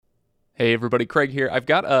Hey everybody, Craig here. I've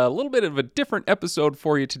got a little bit of a different episode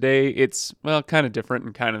for you today. It's, well, kind of different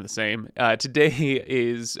and kind of the same. Today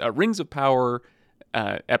is a Rings of Power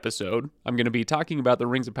episode. I'm going to be talking about the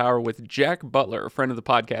Rings of Power with Jack Butler, a friend of the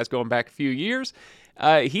podcast going back a few years.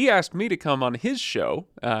 He asked me to come on his show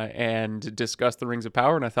and discuss the Rings of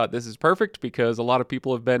Power, and I thought this is perfect because a lot of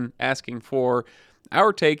people have been asking for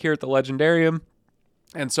our take here at the Legendarium.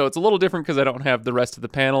 And so it's a little different because I don't have the rest of the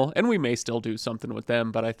panel, and we may still do something with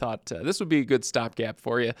them, but I thought this would be a good stopgap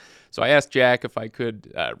for you. So I asked Jack if I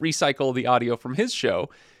could recycle the audio from his show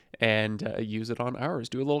and use it on ours,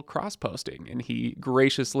 do a little cross-posting, and he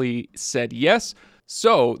graciously said yes.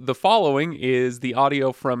 So the following is the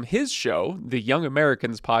audio from his show, the Young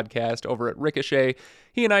Americans podcast over at Ricochet.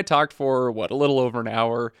 He and I talked for, a little over an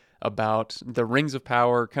hour about the Rings of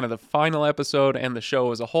Power, kind of the final episode and the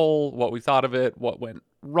show as a whole, what we thought of it, what went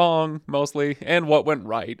wrong mostly, and what went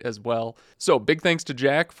right as well. So big thanks to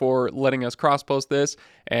Jack for letting us cross-post this,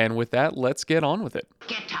 and with that, let's get on with it.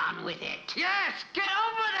 Get on with it. Yes, get on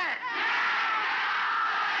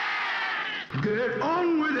with it! Get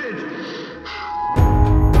on with it!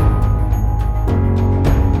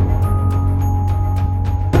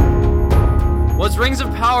 Was Rings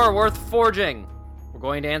of Power worth forging? We're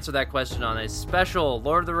going to answer that question on a special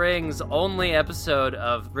Lord of the Rings only episode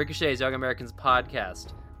of Ricochet's Young Americans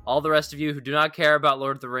podcast. All the rest of you who do not care about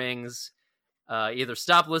Lord of the Rings, either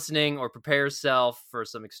stop listening or prepare yourself for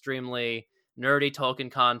some extremely nerdy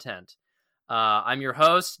Tolkien content. I'm your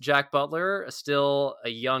host, Jack Butler, still a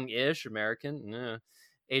young-ish American,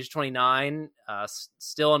 age 29,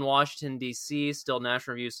 still in Washington, D.C., still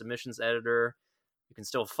National Review submissions editor. You can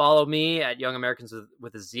still follow me at Young Americans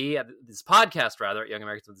with a Z, at this podcast rather, at Young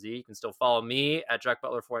Americans with a Z. You can still follow me at Jack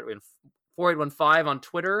Butler 4815 on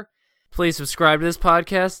Twitter. Please subscribe to this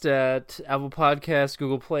podcast at Apple Podcasts,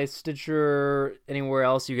 Google Play, Stitcher, anywhere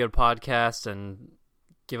else you get a podcast, and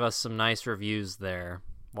give us some nice reviews there.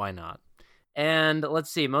 Why not? And let's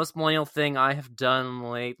see, most millennial thing I have done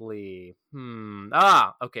lately.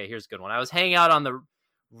 Okay, here's a good one. I was hanging out on the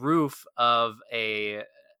roof of a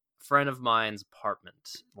friend of mine's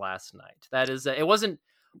apartment last night. That is, it wasn't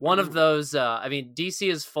one of those, DC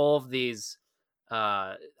is full of these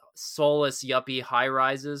soulless yuppie high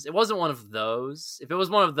rises. It wasn't one of those. If it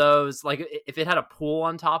was one of those, like if it had a pool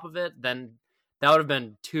on top of it, then that would have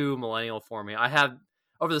been too millennial for me. Over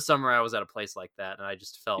the summer, I was at a place like that, and I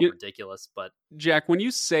just felt ridiculous. But Jack, when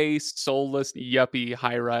you say soulless yuppie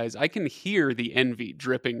high rise, I can hear the envy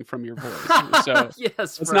dripping from your voice. So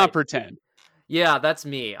yes, let's not pretend. Yeah, that's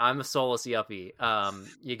me. I'm a soulless yuppie.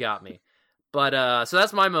 You got me. But so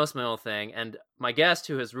that's my most millennial thing. And my guest,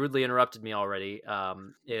 who has rudely interrupted me already,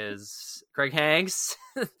 is Craig Hanks.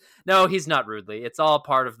 No, he's not rudely. It's all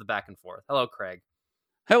part of the back and forth. Hello, Craig.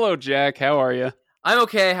 Hello, Jack. How are you? I'm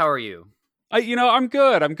okay. How are you? I'm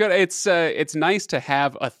good. It's nice to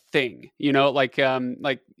have a thing, like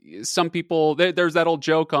some people, there's that old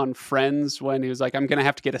joke on Friends when he was like, I'm going to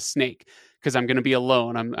have to get a snake because I'm going to be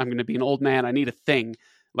alone. I'm going to be an old man. I need a thing,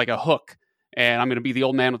 like a hook, and I'm going to be the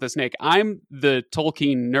old man with a snake. I'm the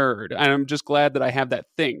Tolkien nerd, and I'm just glad that I have that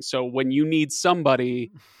thing. So when you need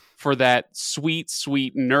somebody for that sweet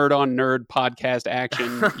nerd on nerd podcast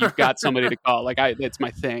action, you've got somebody to call. It's my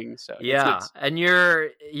thing. So yeah, it's and you're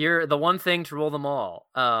the one thing to rule them all,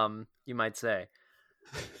 you might say.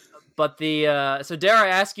 But so dare I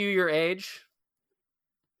ask you your age?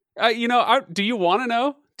 Do you want to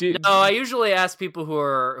know? No, I usually ask people who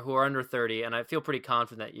are under 30, and I feel pretty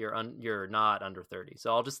confident that you're not under 30.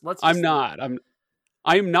 So I'm not.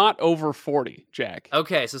 I'm not over 40, Jack.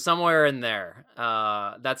 Okay, so somewhere in there.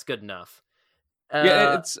 That's good enough.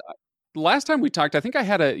 It's last time we talked, I think I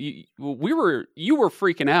had you were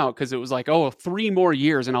freaking out because it was like, 3 more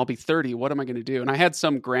years and I'll be 30. What am I going to do? And I had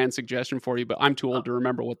some grand suggestion for you, but I'm too old to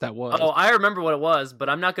remember what that was. Oh, I remember what it was, but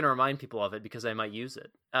I'm not going to remind people of it because I might use it.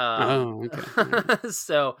 Okay.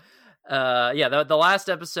 So, the last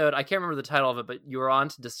episode, I can't remember the title of it, but you were on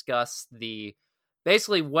to discuss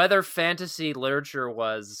basically whether fantasy literature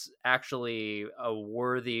was actually a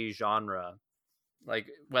worthy genre, like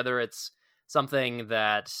whether it's something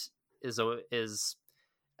that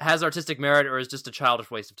has artistic merit or is just a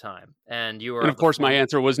childish waste of time. And of course my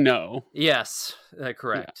answer was no. Yes,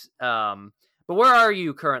 correct. Yeah. But where are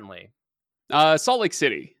you currently? Salt Lake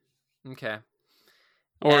City. Okay.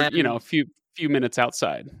 Or a few minutes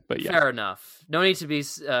outside, but yeah. Fair enough. No need to be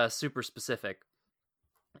super specific.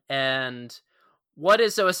 And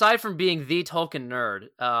so aside from being the Tolkien nerd,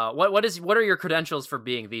 what are your credentials for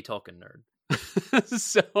being the Tolkien nerd?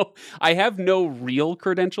 So I have no real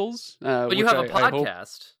credentials. But you have a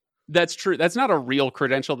podcast. That's true. That's not a real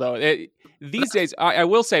credential, though. These days, I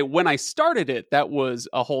will say, when I started it, that was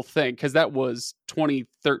a whole thing, because that was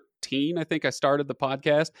 2013, I think I started the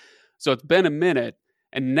podcast. So it's been a minute.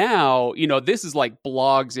 And now, this is like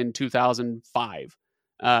blogs in 2005.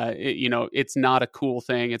 It's not a cool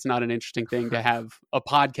thing. It's not an interesting thing to have a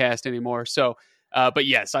podcast anymore. So, but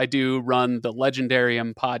yes, I do run the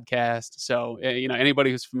Legendarium podcast. So,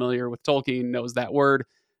 anybody who's familiar with Tolkien knows that word.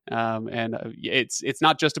 It's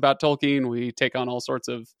not just about Tolkien. We take on all sorts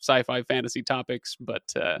of sci-fi fantasy topics, but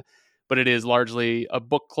it is largely a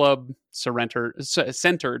book club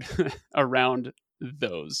centered around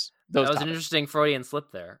those. That was topics. an interesting Freudian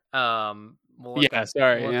slip there. Sorry. We'll let that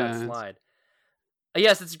slide.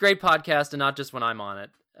 Yes, it's a great podcast, and not just when I'm on it.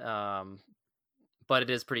 But it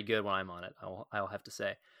is pretty good when I'm on it, I'll have to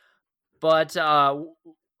say. But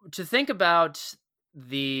to think about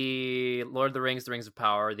the Lord of the Rings of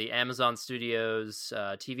Power, the Amazon Studios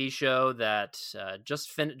TV show that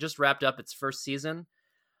just wrapped up its first season,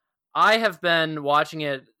 I have been watching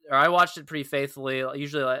it, or I watched it pretty faithfully,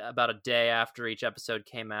 usually about a day after each episode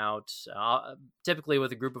came out, typically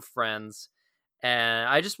with a group of friends. And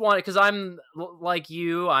I just wanted, because I'm like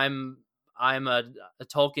you, I'm a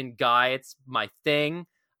Tolkien guy. It's my thing.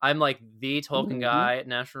 I'm like the Tolkien guy at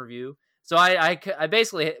National Review. So I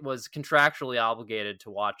basically was contractually obligated to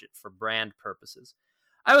watch it for brand purposes.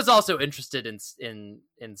 I was also interested in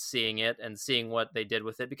seeing it and seeing what they did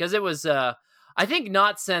with it, because it was I think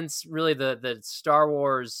not since really the Star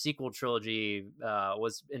Wars sequel trilogy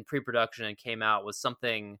was in pre-production and came out was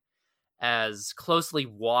something as closely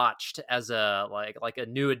watched as a like a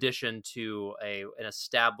new addition to an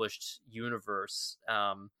established universe.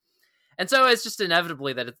 And so it's just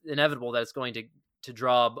inevitable that it's going to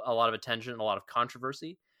draw a lot of attention, a lot of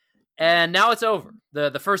controversy. And now it's over.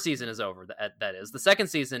 The first season is over. That is. The second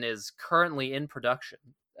season is currently in production.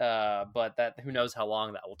 But that, who knows how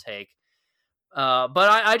long that will take. But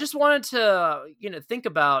I just wanted to, think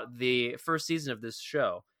about the first season of this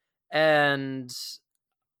show. And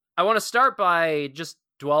I want to start by just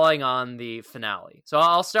dwelling on the finale. So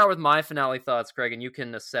I'll start with my finale thoughts, Craig, and you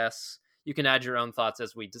can add your own thoughts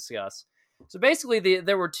as we discuss. So basically,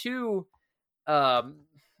 there were two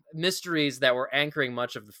mysteries that were anchoring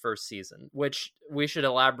much of the first season, which we should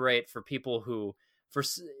elaborate for people who,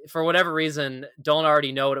 for whatever reason, don't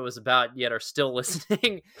already know what it was about yet are still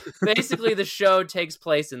listening. Basically, the show takes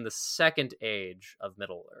place in the Second Age of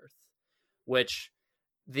Middle Earth, which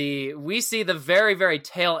we see the very, very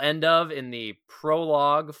tail end of in the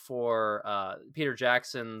prologue for Peter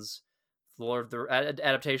Jackson's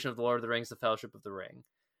adaptation of The Lord of the Rings, The Fellowship of the Ring.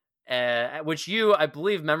 Which you, I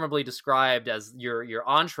believe, memorably described as your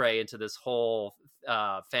entree into this whole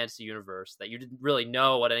fantasy universe, that you didn't really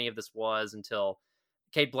know what any of this was until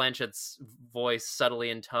Cate Blanchett's voice subtly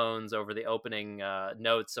intones over the opening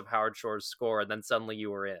notes of Howard Shore's score, and then suddenly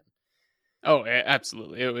you were in. Oh,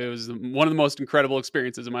 absolutely. It was one of the most incredible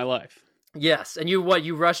experiences of my life. Yes, and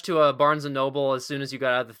you rushed to a Barnes & Noble as soon as you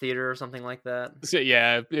got out of the theater or something like that? So,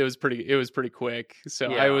 yeah, it was pretty quick. So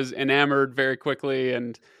yeah. I was enamored very quickly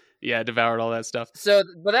and... yeah, devoured all that stuff. So,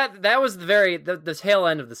 but that was the tail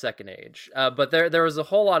end of the Second Age. But there was a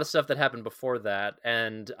whole lot of stuff that happened before that,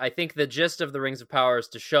 and I think the gist of the Rings of Power is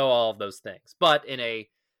to show all of those things, but in a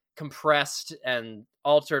compressed and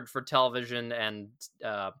altered for television and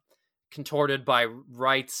contorted by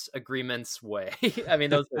rights agreements way. I mean,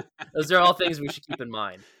 those are all things we should keep in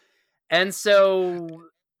mind. And so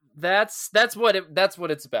that's what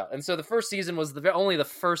it's about. And so the first season was only the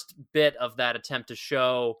first bit of that attempt to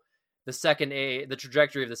show the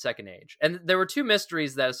trajectory of the Second Age. And there were two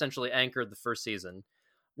mysteries that essentially anchored the first season.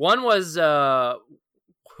 One was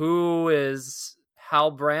who is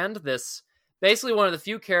Halbrand, this basically one of the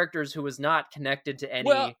few characters who was not connected to any...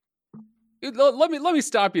 Well, let me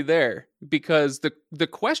stop you there, because the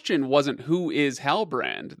question wasn't who is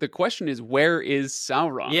Halbrand. The question is, where is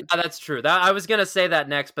Sauron? Yeah, that's true. I was going to say that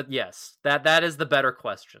next, but yes, that is the better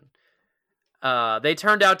question. They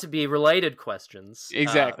turned out to be related questions.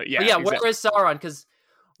 Exactly. Yeah. Exactly. Where is Sauron? Because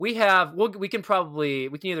we can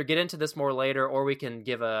either get into this more later, or we can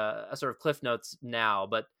give a sort of cliff notes now.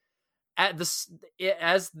 But as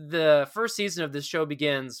the first season of this show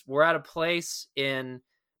begins, we're at a place in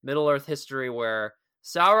Middle Earth history where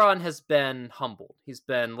Sauron has been humbled. He's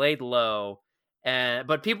been laid low,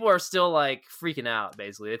 but people are still like freaking out.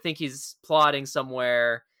 Basically, they think he's plotting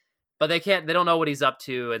somewhere, but they don't know what he's up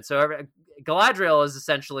to, and so Galadriel is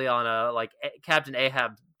essentially on a Captain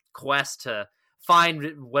Ahab quest to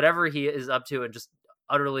find whatever he is up to and just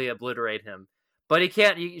utterly obliterate him. But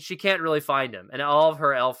she can't really find him, and all of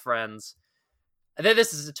her elf friends I think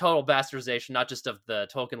this is a total bastardization, not just of the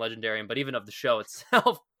Tolkien Legendarium, but even of the show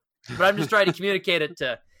itself. But I'm just trying to communicate it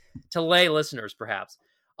to lay listeners, perhaps.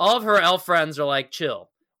 All of her elf friends are like, chill.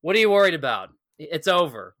 What are you worried about? It's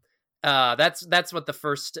over. That's what the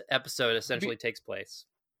first episode essentially takes place.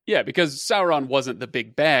 Yeah, because Sauron wasn't the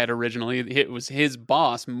big bad originally. It was his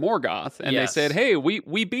boss, Morgoth, and Yes. they said, hey,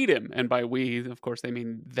 we beat him. And by we, of course, they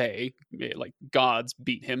mean they, like gods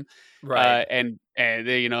beat him. Right. And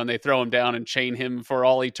they, and they throw him down and chain him for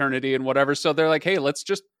all eternity and whatever. So they're like, hey, let's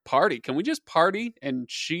just party. Can we just party? And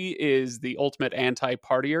she is the ultimate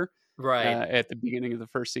anti-partier Right. at the beginning of the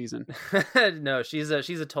first season. No, she's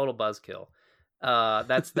a total buzzkill.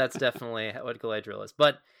 That's definitely what Galadriel is.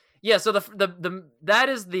 But yeah, so the that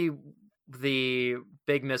is the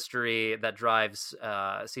big mystery that drives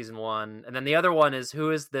season 1, and then the other one is,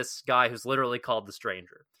 who is this guy who's literally called the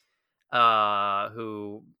Stranger,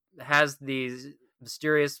 who has these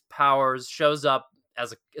mysterious powers, shows up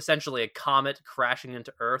as essentially a comet crashing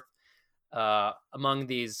into Earth among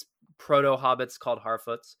these proto hobbits called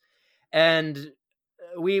Harfoots, and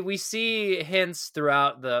we see hints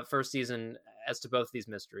throughout the first season as to both these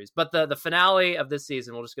mysteries. But the finale of this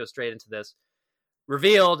season, we'll just go straight into this,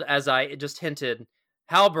 revealed, as I just hinted,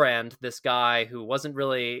 Halbrand, this guy who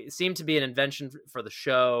seemed to be an invention for the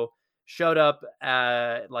show, showed up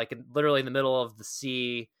literally in the middle of the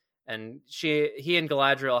sea, and he and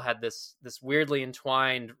Galadriel had this weirdly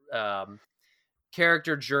entwined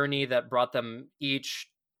character journey that brought them each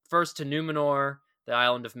first to Numenor, the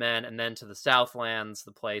Island of Men, and then to the Southlands,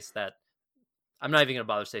 the place that I'm not even going to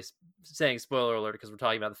bother saying spoiler alert because we're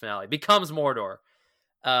talking about the finale, becomes Mordor.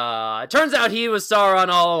 It turns out he was Sauron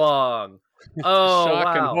all along. Oh,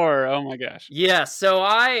 Shock and wow. horror. Oh my gosh. Yeah, so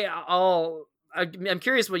I'm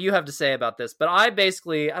curious what you have to say about this, but I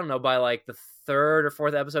don't know, by like the third or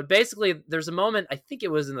fourth episode, basically there's a moment, I think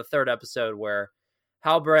it was in the third episode, where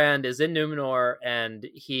Halbrand is in Numenor and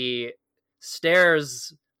he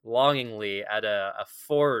stares longingly at a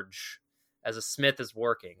forge as a smith is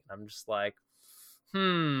working. I'm just like,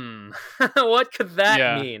 what could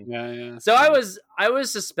that mean? Yeah. So I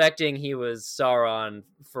was suspecting he was Sauron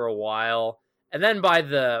for a while, and then by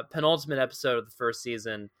the penultimate episode of the first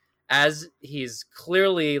season, as he's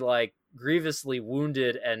clearly like grievously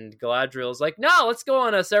wounded, and Galadriel's like, no, let's go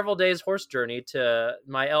on a several days horse journey to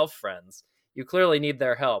my elf friends. You clearly need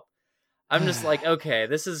their help. I'm just like, okay,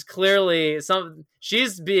 this is clearly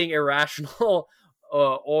she's being irrational,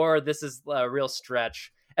 or this is a real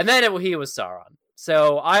stretch. And then he was Sauron.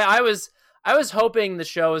 So I was hoping the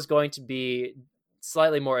show was going to be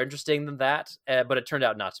slightly more interesting than that, but it turned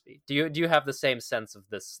out not to be. Do you have the same sense of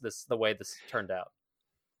this the way this turned out?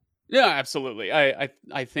 Yeah, absolutely. I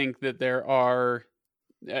think that there are.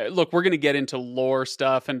 Look, we're going to get into lore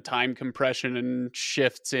stuff and time compression and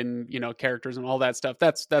shifts in characters and all that stuff.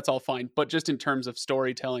 That's all fine. But just in terms of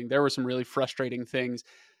storytelling, there were some really frustrating things.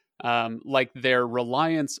 Like their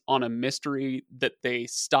reliance on a mystery that they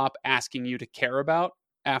stop asking you to care about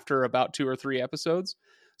after about 2 or 3 episodes.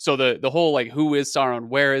 So the whole like, who is Sauron,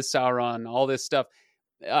 where is Sauron, all this stuff.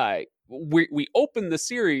 We open the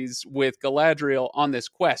series with Galadriel on this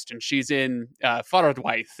quest, and she's in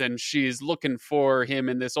Faradwaith, and she's looking for him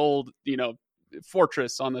in this old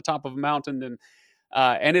fortress on the top of a mountain,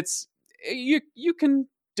 and it's you can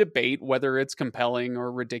debate whether it's compelling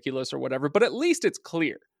or ridiculous or whatever, but at least it's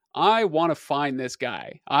clear. I want to find this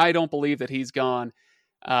guy. I don't believe that he's gone.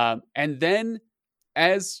 And then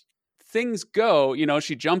as things go,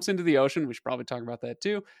 she jumps into the ocean. We should probably talk about that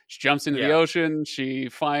too. She jumps into the ocean. She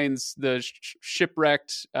finds the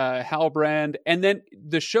shipwrecked Halbrand. And then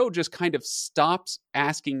the show just kind of stops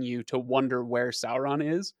asking you to wonder where Sauron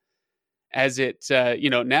is. As it,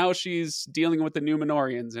 now she's dealing with the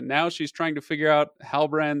Numenorians, and now she's trying to figure out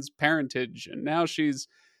Halbrand's parentage, and now she's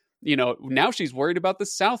worried about the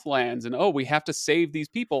Southlands, and we have to save these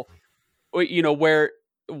people.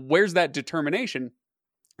 Where's that determination?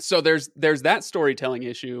 So there's that storytelling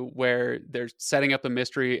issue where they're setting up a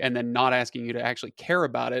mystery and then not asking you to actually care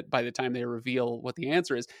about it by the time they reveal what the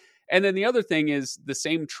answer is. And then the other thing is the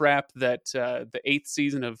same trap that the 8th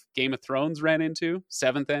season of Game of Thrones ran into,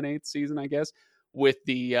 7th and 8th season, I guess, with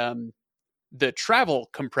the travel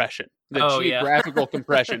compression, geographical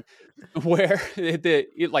compression, where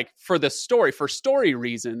for story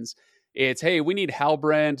reasons, it's, hey, we need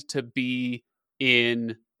Halbrand to be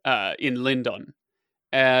in Lindon.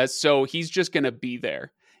 So he's just going to be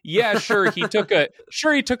there. Yeah, sure. He took a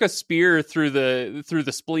spear through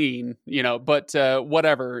the spleen, but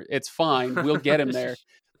whatever. It's fine. We'll get him there.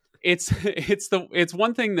 It's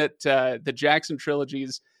one thing that the Jackson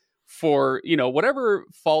trilogies, for whatever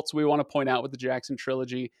faults we want to point out with the Jackson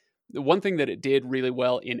trilogy, one thing that it did really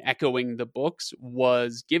well in echoing the books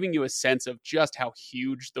was giving you a sense of just how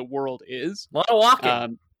huge the world is. A lot of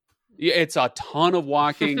walking. Yeah, it's a ton of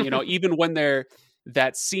walking. Even when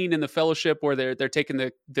that scene in the Fellowship where they're taking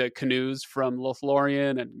the canoes from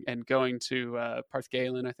Lothlorien and going to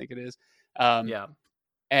Parthgalen, I think it is.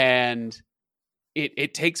 And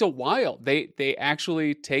it takes a while. They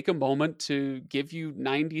actually take a moment to give you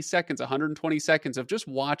 90 seconds, 120 seconds of just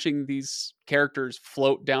watching these characters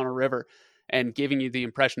float down a river and giving you the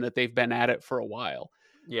impression that they've been at it for a while.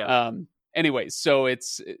 Yeah. Anyway, so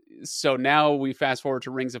now we fast forward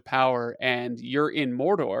to Rings of Power, and you're in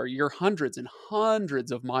Mordor. You're hundreds and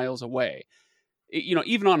hundreds of miles away.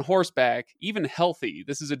 Even on horseback, even healthy,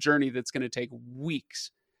 this is a journey that's going to take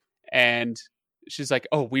weeks. And she's like,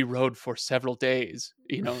 "Oh, we rode for several days,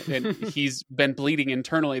 and he's been bleeding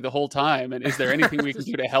internally the whole time. And is there anything we can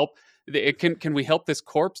do to help? Can we help this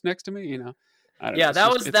corpse next to me? I don't know.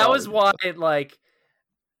 That was why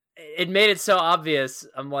it made it so obvious.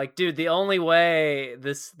 I'm like, dude, the only way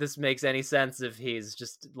this makes any sense if he's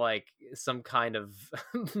just like some kind of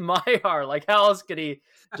Maiar. Like, how else could he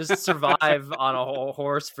just survive on a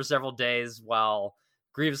horse for several days while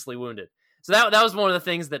grievously wounded? So that was one of the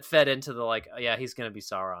things that fed into the like, yeah, he's gonna be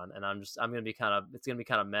Sauron, and it's gonna be kind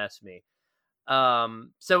of meh to me.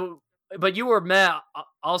 But you were meh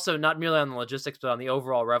also not merely on the logistics, but on the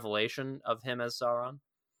overall revelation of him as Sauron.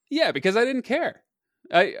 Yeah, because I didn't care.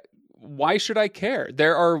 Why should I care?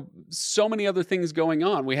 There are so many other things going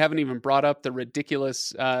on. We haven't even brought up the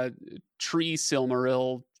ridiculous tree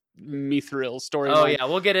Silmaril Mithril storyline. Oh yeah,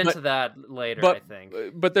 we'll get into that later, I think.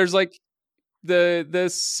 But there's like the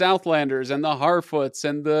Southlanders and the Harfoots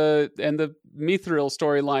and the Mithril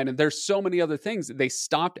storyline, and there's so many other things that they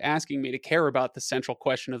stopped asking me to care about the central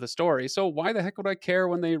question of the story. So why the heck would I care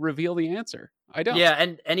when they reveal the answer? I don't. Yeah,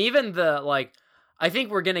 and even I think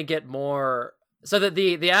we're gonna get more. So that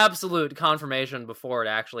the absolute confirmation before it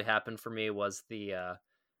actually happened for me was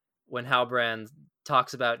when Halbrand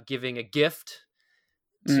talks about giving a gift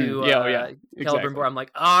to Celebrimbor. I'm like,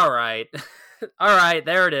 all right,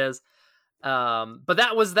 there it is. But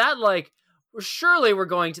surely we're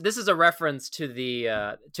going to. This is a reference to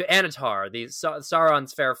to Anatar, the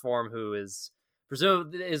Sauron's fair form, who is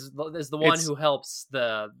presumed is the one who helps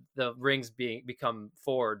the rings become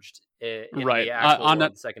forged. In the actual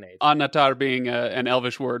the Second Age. Anatar being an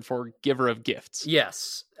Elvish word for giver of gifts.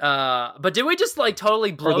 Yes. But did we just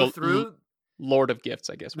totally blow through? Lord of Gifts,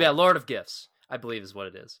 I guess. Yeah, Lord of Gifts, I believe is what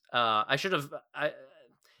it is. I should have...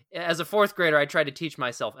 as a fourth grader, I tried to teach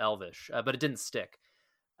myself Elvish, but it didn't stick.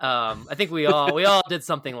 I think we all did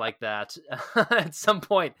something like that at some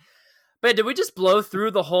point. But did we just blow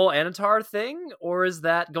through the whole Anatar thing, or is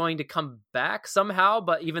that going to come back somehow?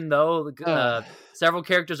 But even though several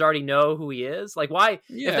characters already know who he is, like why?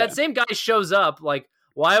 Yeah. If that same guy shows up, like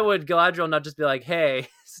why would Galadriel not just be like, "Hey"?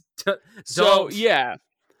 So yeah,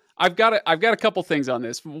 I've got a couple things on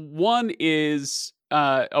this. One is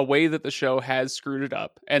a way that the show has screwed it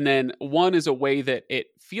up, and then one is a way that it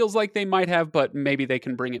feels like they might have, but maybe they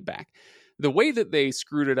can bring it back. The way that they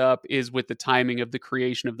screwed it up is with the timing of the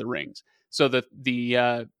creation of the rings. So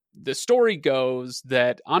the story goes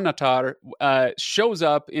that Anatar shows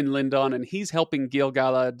up in Lindon, and he's helping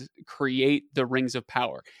Gil-galad create the Rings of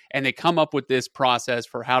Power. And they come up with this process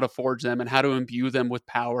for how to forge them and how to imbue them with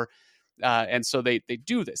power. And so they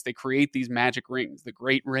do this. They create these magic rings, the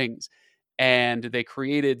Great Rings. And they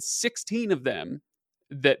created 16 of them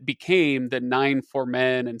that became the 9 for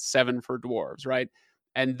men and 7 for dwarves, right?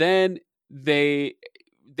 And then they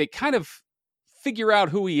kind of figure out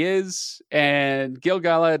who he is, and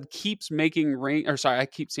Gil-galad keeps making I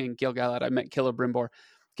keep saying Gil-galad, I meant Celebrimbor.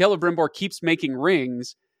 Celebrimbor keeps making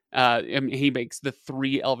rings, and he makes the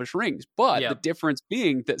 3 Elvish rings, but the difference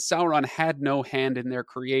being that Sauron had no hand in their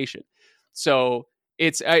creation. So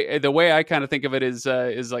it's the way I kind of think of it is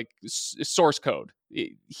like source code.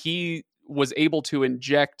 He was able to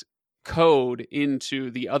inject code into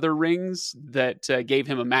the other rings that gave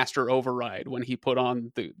him a master override when he put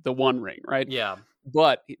on the one ring, right? Yeah.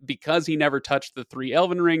 But because he never touched the 3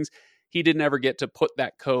 elven rings, he didn't ever get to put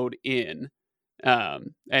that code in.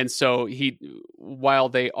 And so while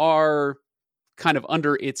they are kind of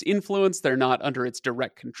under its influence, they're not under its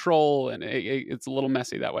direct control, and it's a little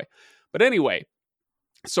messy that way. But anyway,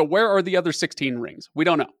 so where are the other 16 rings? We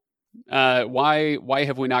don't know. Why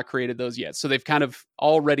have we not created those yet? So they've kind of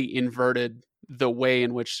already inverted the way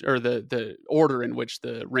in which, or the order in which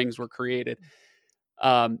the rings were created.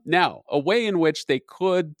 Now, a way in which they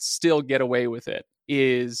could still get away with it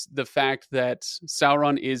is the fact that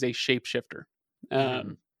Sauron is a shapeshifter.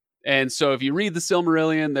 And so if you read the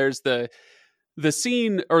Silmarillion, there's the The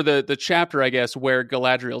scene or the chapter, I guess, where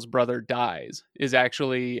Galadriel's brother dies is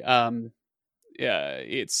actually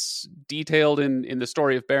it's detailed in the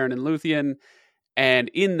story of Beren and Luthien. And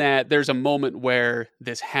in that, there's a moment where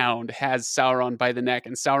this hound has Sauron by the neck,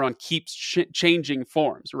 and Sauron keeps changing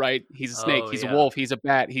forms, right? He's a snake, he's a wolf, he's a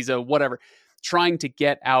bat, he's a whatever, trying to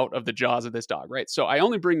get out of the jaws of this dog, right? So I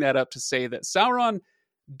only bring that up to say that Sauron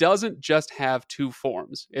doesn't just have two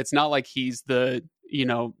forms. It's not like he's the,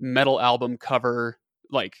 metal album cover,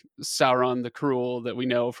 like Sauron the Cruel that we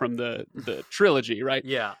know from the trilogy, right?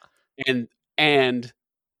 Yeah. And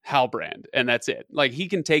Halbrand, and that's it. Like, he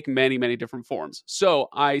can take many, many different forms. So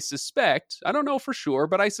I suspect, I don't know for sure,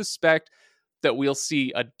 but I suspect that we'll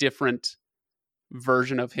see a different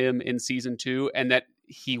version of him in season 2, and that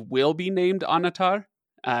he will be named Anatar.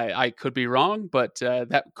 I could be wrong, but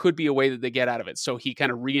that could be a way that they get out of it. So he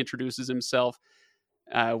kind of reintroduces himself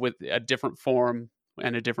with a different form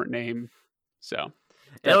and a different name. So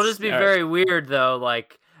it'll just be very weird, though.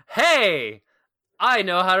 Like, hey, I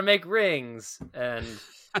know how to make rings, and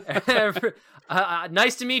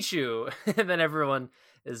nice to meet you. And then everyone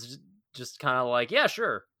is just kind of like, yeah,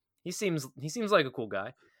 sure. He seems like a cool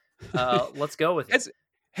guy. Let's go with it.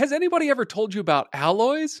 Has anybody ever told you about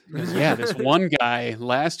Alloys? Yeah, this one guy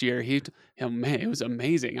last year, man, it was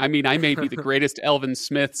amazing. I mean, I may be the greatest elven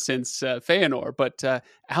smith since Feanor, but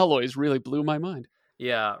Alloys really blew my mind.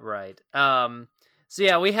 Yeah, right. So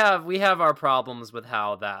yeah, we have our problems with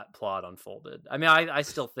how that plot unfolded. I mean, I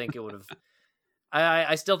still think it would have,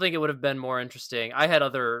 I still think it would have been more interesting. I had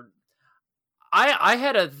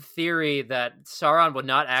a theory that Sauron would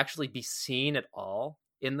not actually be seen at all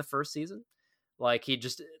in the first season. Like, he'd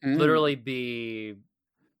just literally be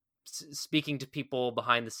speaking to people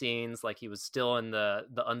behind the scenes, like he was still in the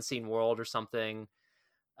unseen world or something.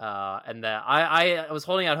 And that I was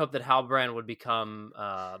holding out hope that Halbrand would become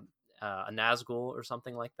a Nazgul or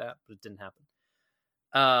something like that, but it didn't happen.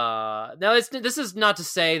 Now, this is not to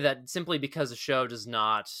say that simply because a show does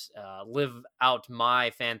not live out my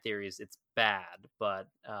fan theories, it's bad. But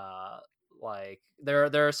like, there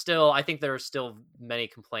are still many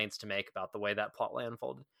complaints to make about the way that plotline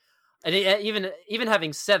unfolded. And even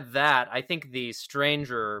having said that, I think the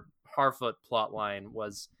Stranger Harfoot plotline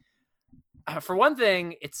was, for one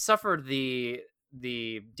thing, it suffered the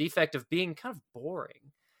defect of being kind of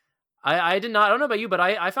boring. I don't know about you, but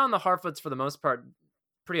I found the Harfoots for the most part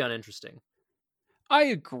pretty uninteresting. I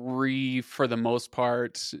agree for the most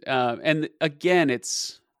part. And again,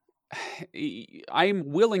 I'm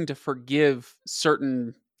willing to forgive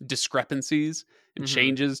certain discrepancies and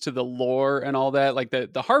changes to the lore and all that. Like, the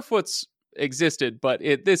Harfoots existed, but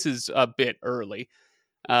this is a bit early.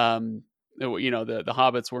 The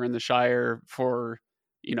hobbits were in the Shire for,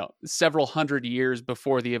 several hundred years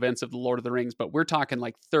before the events of the Lord of the Rings, but we're talking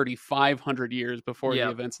like 3,500 years before the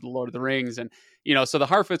events of the Lord of the Rings. And, so the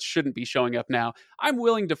Harfoots shouldn't be showing up now. I'm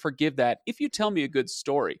willing to forgive that if you tell me a good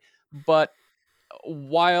story. But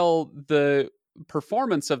while the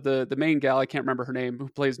performance of the main gal, I can't remember her name, who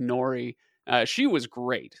plays Nori, she was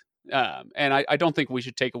great. And I don't think we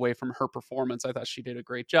should take away from her performance. I thought she did a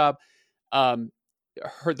great job. The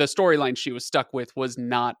storyline she was stuck with was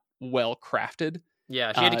not well crafted.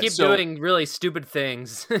 Yeah, she had to keep doing really stupid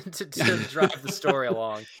things to drive the story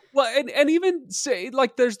along. Well, and even say,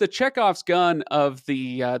 like, there's the Chekhov's gun of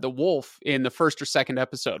the wolf in the first or second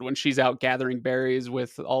episode when she's out gathering berries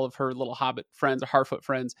with all of her little hobbit friends or Harfoot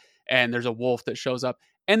friends, and there's a wolf that shows up.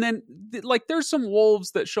 And then, like, there's some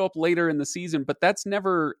wolves that show up later in the season, but that's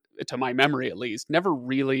never, to my memory at least, never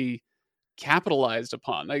really capitalized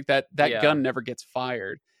upon. Like, that gun never gets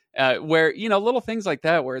fired. Where, little things like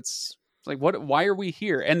that, where it's like, why are we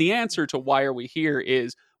here? And the answer to why are we here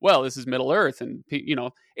is, well, this is Middle Earth. And,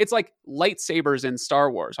 it's like lightsabers in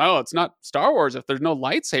Star Wars. Oh, it's not Star Wars if there's no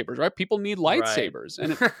lightsabers, right? People need lightsabers. Right.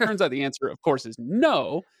 And it turns out the answer, of course, is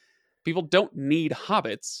no. People don't need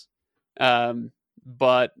hobbits.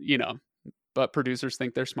 But producers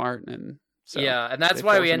think they're smart. And so yeah, and that's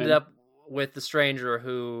why we ended up with the Stranger,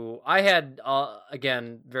 who I had,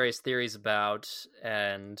 again, various theories about.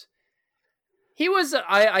 And he was,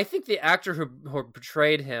 I think the actor who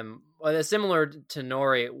portrayed him, similar to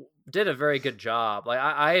Nori, did a very good job. Like,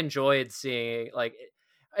 I enjoyed seeing, like,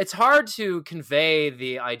 it's hard to convey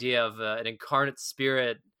the idea of an incarnate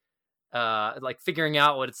spirit, like, figuring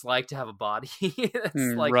out what it's like to have a body.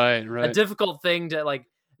 It's like right. a difficult thing to, like,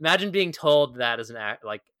 imagine being told that as an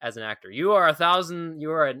actor. You are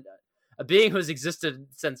a being who has existed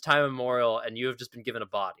since time immemorial, and you have just been given a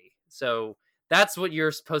body. So that's what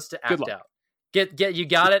you're supposed to act out. Get you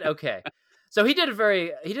got it? Okay. So he did a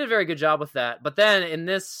very good job with that. But then in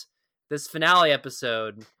this finale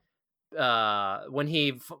episode, when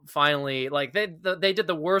he finally, like, they did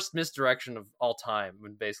the worst misdirection of all time,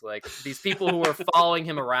 when basically, like, these people who were following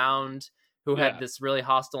him around, who had this really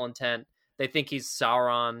hostile intent, they think he's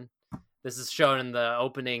Sauron. This is shown in the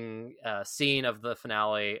opening scene of the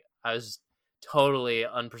finale. I was totally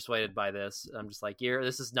unpersuaded by this. I'm just like,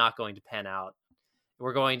 this is not going to pan out.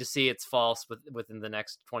 We're going to see it's false within the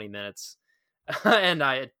next 20 minutes. And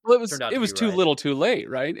it was too little too late,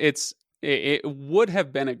 right? It would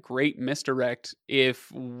have been a great misdirect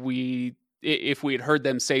if we had heard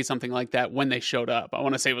them say something like that when they showed up. I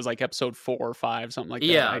want to say it was like episode 4 or 5, something like that.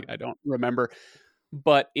 Yeah. I don't remember.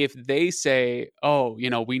 But if they say, oh,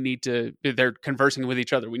 they're conversing with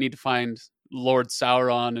each other, we need to find Lord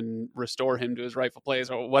Sauron and restore him to his rightful place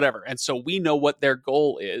or whatever. And so we know what their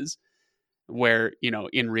goal is, where,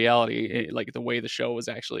 in reality, like the way the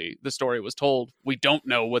story was told, we don't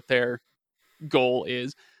know what their goal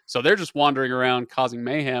is. So they're just wandering around causing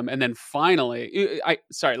mayhem. And then finally,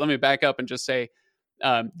 let me back up and just say,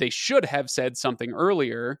 they should have said something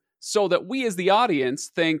earlier so that we as the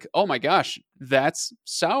audience think, oh my gosh, that's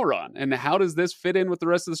Sauron. And how does this fit in with the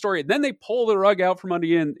rest of the story? And then they pull the rug out from under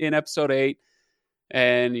you in episode 8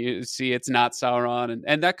 and you see it's not Sauron.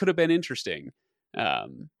 And that could have been interesting.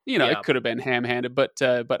 It could have been ham-handed,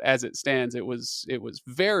 but as it stands, it was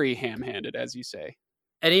very ham-handed, as you say.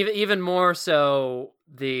 And even more so,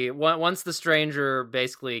 once the stranger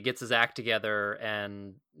basically gets his act together,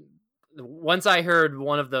 and once I heard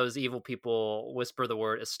one of those evil people whisper the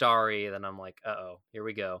word Astari, then I'm like, uh-oh, here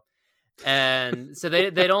we go. And so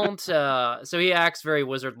they don't, so he acts very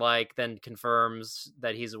wizard-like, then confirms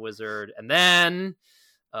that he's a wizard, and then,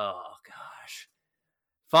 oh gosh,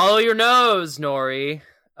 follow your nose, Nori.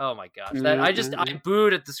 Oh my gosh, I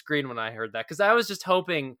booed at the screen when I heard that, because I was just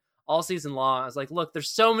hoping all season long. I was like, look,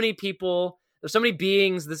 there's so many people, there's so many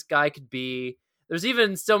beings this guy could be. There's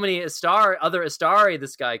even so many other Astari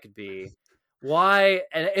this guy could be. Why?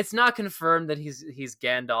 And it's not confirmed that he's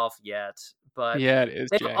Gandalf yet, but yeah, it is.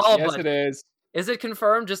 Yes, it is. Is it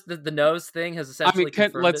confirmed? Just the nose thing has essentially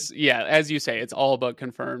confirmed it? Yeah, as you say, it's all about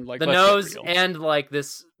confirmed. Like the nose and like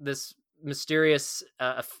this mysterious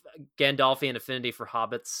Gandalfian affinity for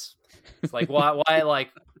hobbits. It's like why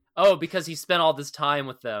like, oh, because he spent all this time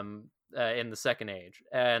with them in the Second Age.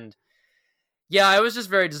 And yeah, I was just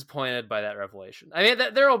very disappointed by that revelation. I mean,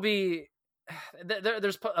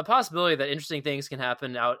 there's a possibility that interesting things can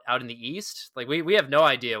happen out in the East. Like we have no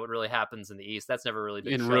idea what really happens in the East. That's never really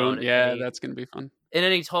been shown. That's going to be fun. In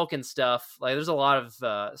any Tolkien stuff, like there's a lot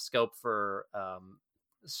of scope for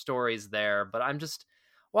stories there, but I'm just,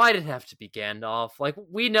 why did it have to be Gandalf? Like,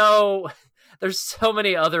 we know there's so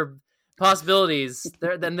many other possibilities.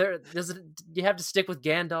 Does you have to stick with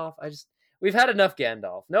Gandalf? We've had enough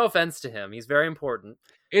Gandalf. No offense to him, he's very important.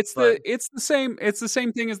 It's the same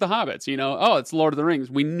thing as the Hobbits. Oh, it's Lord of the Rings.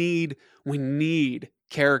 We need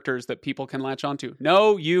characters that people can latch onto.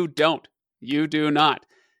 No, you don't. You do not.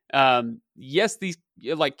 Yes, these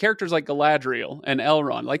like characters like Galadriel and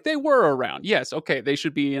Elrond, like they were around. Yes, okay, they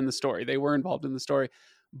should be in the story. They were involved in the story,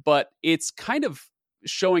 but it's kind of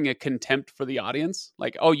showing a contempt for the audience.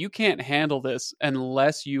 Like, oh, you can't handle this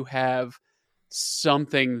unless you have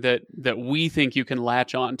something that we think you can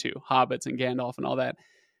latch onto, hobbits and Gandalf and all that.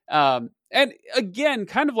 And again,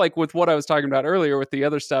 kind of like with what I was talking about earlier with the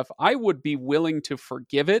other stuff, I would be willing to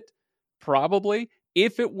forgive it probably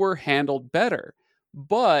if it were handled better.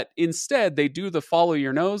 But instead, they do the follow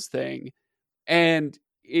your nose thing. And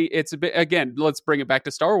it's a bit, again, let's bring it back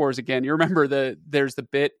to Star Wars again. You remember there's the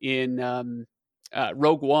bit in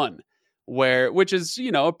Rogue One, which is,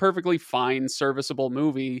 a perfectly fine, serviceable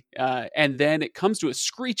movie. And then it comes to a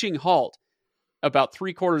screeching halt about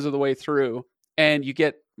 3/4 of the way through. And you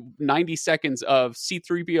get 90 seconds of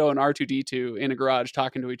C-3PO and R2-D2 in a garage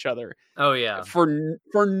talking to each other. Oh, yeah. For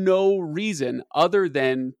no reason other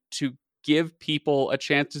than to give people a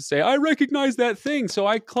chance to say, I recognize that thing, so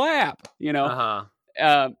I clap,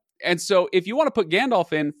 and so if you want to put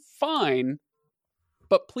Gandalf in, fine,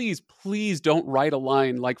 but please don't write a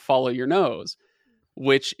line like follow your nose,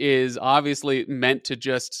 which is obviously meant to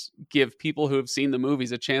just give people who have seen the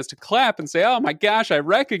movies a chance to clap and say, oh my gosh, I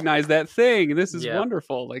recognize that thing. This is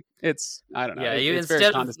wonderful. Like, it's, I don't know. Yeah, it's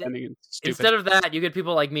very condescending and stupid. Instead of that, you get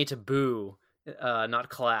people like me to boo, not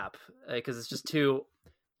clap, because it's just too,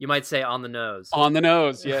 you might say, on the nose. On the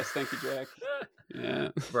nose. Yes. Thank you, Jack. Yeah.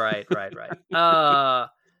 Right.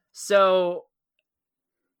 So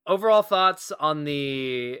overall thoughts on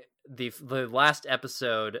the last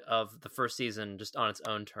episode of the first season, just on its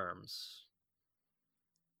own terms.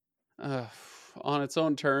 On its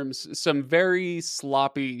own terms, some very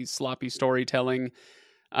sloppy storytelling.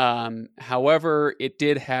 However, it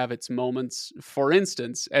did have its moments. For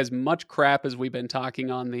instance, as much crap as we've been talking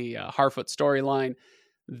on the Harfoot storyline,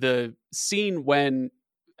 the scene when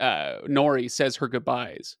Nori says her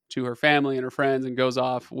goodbyes to her family and her friends and goes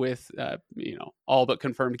off with, all but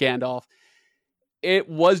confirmed Gandalf, it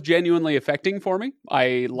was genuinely affecting for me.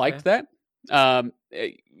 I liked that.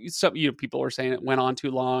 Some people were saying it went on too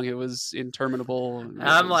long. It was interminable.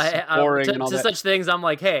 I'm like, boring to such things. I'm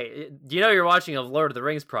like, hey, you're watching a Lord of the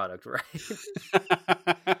Rings product, right?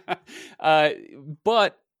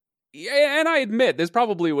 But and I admit this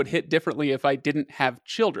probably would hit differently if I didn't have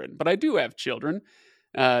children. But I do have children.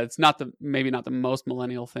 It's maybe not the most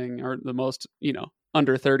millennial thing or the most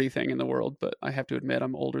under 30 thing in the world. But I have to admit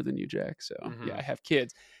I'm older than you, Jack. So yeah, I have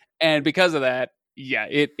kids, and because of that. Yeah,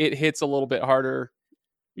 it hits a little bit harder,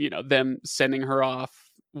 them sending her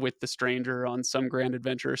off with the stranger on some grand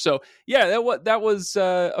adventure. So yeah, that was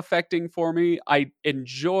affecting for me. I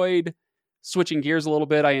enjoyed switching gears a little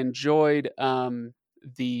bit. I enjoyed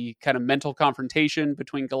the kind of mental confrontation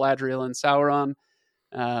between Galadriel and Sauron,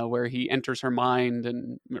 where he enters her mind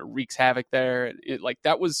and wreaks havoc there.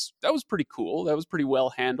 That was pretty cool. That was pretty well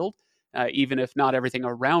handled. Even if not everything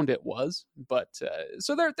around it was. But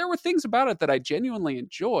so there were things about it that I genuinely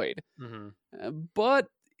enjoyed. But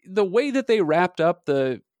the way that they wrapped up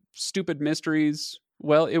the stupid mysteries,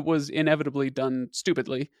 well, it was inevitably done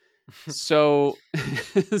stupidly. So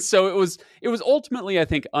it was ultimately, I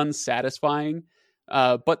think, unsatisfying.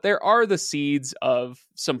 But there are the seeds of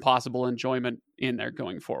some possible enjoyment in there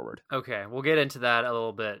going forward. Okay, we'll get into that a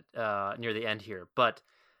little bit near the end here. But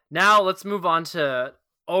now let's move on to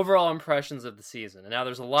overall impressions of the season. And now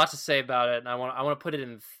there's a lot to say about it, and I want to put it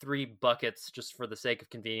in 3 buckets just for the sake of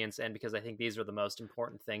convenience and because I think these are the most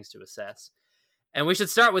important things to assess. And we should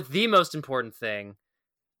start with the most important thing,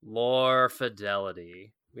 lore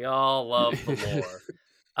fidelity. We all love the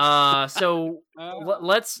lore. So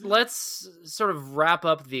let's sort of wrap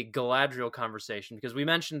up the Galadriel conversation because we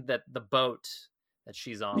mentioned that the boat that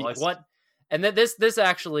she's on, yes. And that this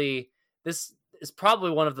is probably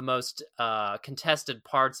one of the most contested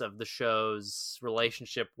parts of the show's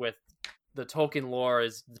relationship with the Tolkien lore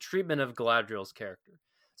is the treatment of Galadriel's character.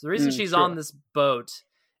 So the reason she's on this boat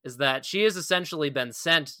is that she has essentially been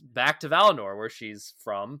sent back to Valinor, where she's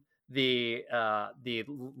from, the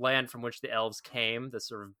land from which the elves came, this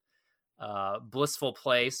sort of blissful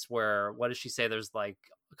place where, what does she say? There's like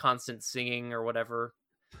constant singing or whatever.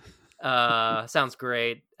 Sounds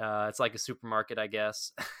great. It's like a supermarket, I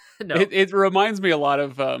guess. No. It reminds me a lot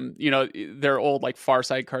of their old like Far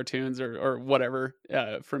Side cartoons or whatever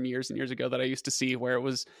from years and years ago that I used to see, where it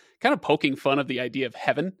was kind of poking fun of the idea of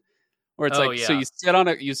heaven, where it's so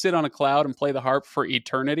you sit on a cloud and play the harp for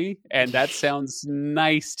eternity, and that sounds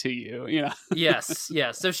nice to you, Yes.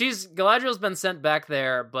 So Galadriel's been sent back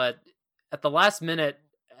there, but at the last minute,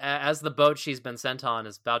 as the boat she's been sent on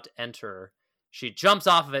is about to enter, she jumps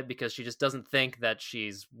off of it because she just doesn't think that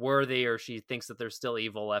she's worthy, or she thinks that there's still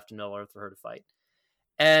evil left in Middle Earth for her to fight.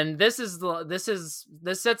 And this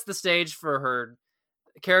sets the stage for her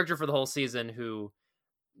character for the whole season, who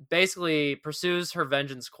basically pursues her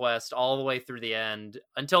vengeance quest all the way through the end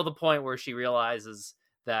until the point where she realizes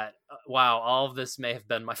that, wow, all of this may have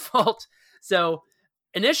been my fault. So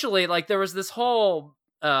initially, there was this whole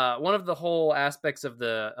one of the whole aspects of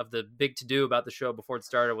the big to-do about the show before it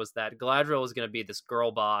started was that Galadriel was going to be this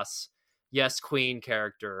girl boss, yes, queen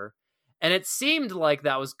character. And it seemed like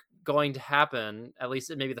that was going to happen, at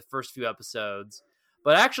least maybe the first few episodes.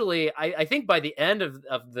 But actually, I think by the end of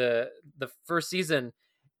the first season,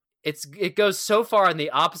 it goes so far in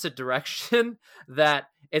the opposite direction that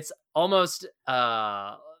it's almost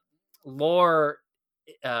lore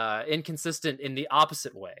inconsistent in the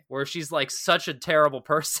opposite way, where she's like such a terrible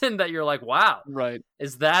person that you're like, wow, right?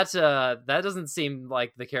 Is that that doesn't seem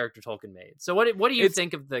like the character Tolkien made? So what do you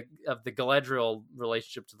think of the Galadriel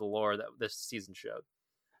relationship to the lore that this season showed?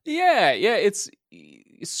 Yeah, it's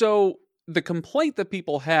so the complaint that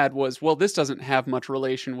people had was, well, this doesn't have much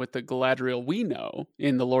relation with the Galadriel we know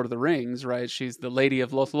in the Lord of the Rings, right? She's the Lady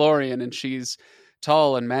of Lothlorien, and she's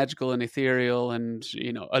tall and magical and ethereal and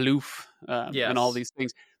aloof and all these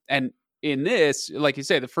things. And in this, like you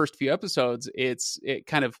say, the first few episodes, it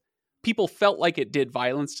kind of, people felt like it did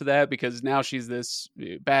violence to that, because now she's this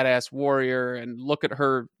badass warrior and look at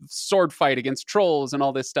her sword fight against trolls and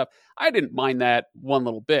all this stuff. I didn't mind that one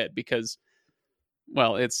little bit, because,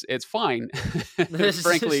 well, it's fine.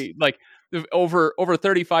 Frankly, like over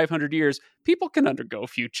 3,500 years, people can undergo a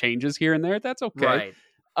few changes here and there. That's okay.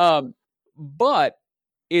 Right. But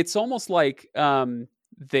it's almost like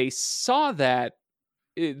they saw that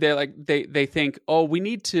they're like they think, oh, we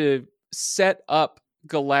need to set up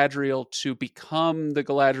Galadriel to become the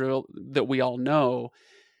Galadriel that we all know.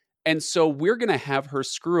 And so we're going to have her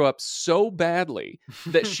screw up so badly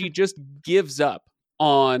that she just gives up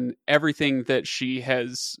on everything that she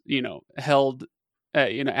has, held,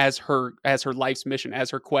 as her life's mission,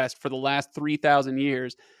 as her quest for the last 3,000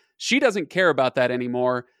 years. She doesn't care about that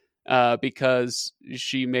anymore because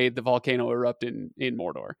she made the volcano erupt in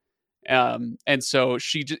Mordor. And so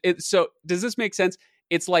so does this make sense?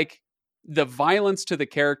 It's like the violence to the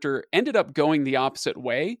character ended up going the opposite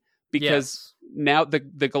way, because now the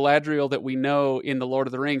Galadriel that we know in the Lord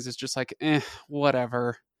of the Rings is just like,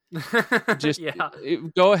 whatever. Just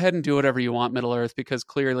go ahead and do whatever you want, Middle Earth, because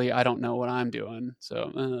clearly I don't know what I'm doing.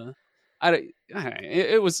 So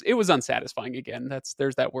it was unsatisfying again.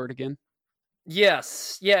 There's that word again.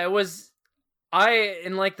 Yes. Yeah, it was.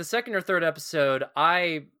 In like the second or third episode,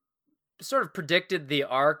 I sort of predicted the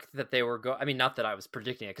arc that they were I mean, not that I was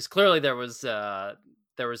predicting it, because clearly there was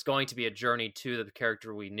going to be a journey to the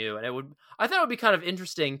character we knew, and I thought it would be kind of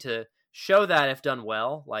interesting to show that if done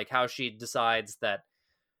well, like how she decides that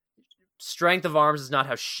strength of arms is not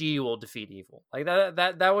how she will defeat evil. Like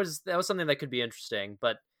that was something that could be interesting,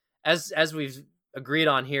 but as we've agreed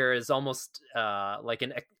on here, is almost like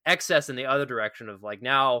an excess in the other direction of like,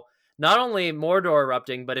 now not only Mordor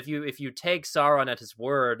erupting, but if you take Sauron at his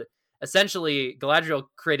word, essentially Galadriel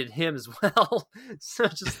created him as well. So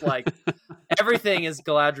just like everything is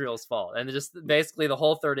Galadriel's fault, and just basically the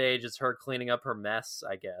whole Third Age is her cleaning up her mess,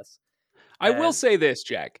 I guess. I will say this,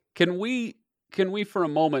 Jack. Can we for a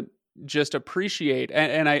moment just appreciate,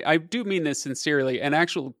 and I do mean this sincerely, an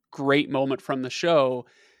actual great moment from the show,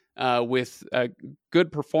 with a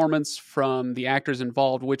good performance from the actors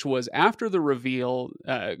involved, which was after the reveal,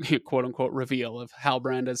 quote unquote reveal, of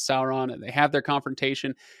Halbrand as Sauron, and they have their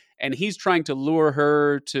confrontation, and he's trying to lure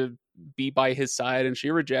her to be by his side, and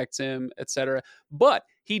she rejects him, etc. But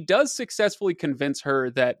he does successfully convince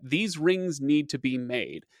her that these rings need to be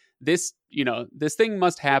made. This thing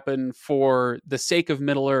must happen for the sake of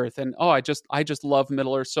Middle Earth. And I just love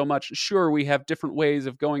Middle Earth so much. Sure, we have different ways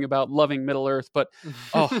of going about loving Middle Earth, but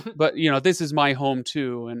this is my home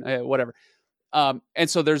too, and whatever. And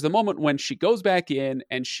so there's the moment when she goes back in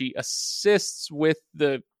and she assists with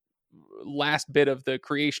the last bit of the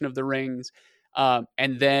creation of the rings,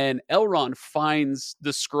 and then Elrond finds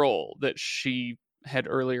the scroll that she had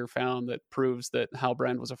earlier found that proves that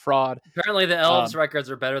Halbrand was a fraud. Apparently the elves'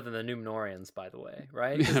 records are better than the Numenoreans, by the way,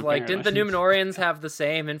 right? Like, didn't the Numenoreans have the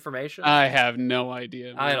same information? I have no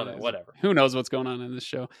idea. I don't know, whatever. Who knows what's going on in this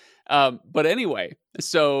show? But anyway,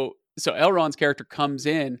 so Elrond's character comes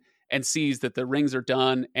in and sees that the rings are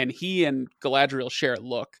done, and he and Galadriel share a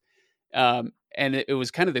look. And it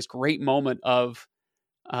was kind of this great moment of,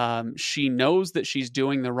 she knows that she's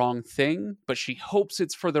doing the wrong thing, but she hopes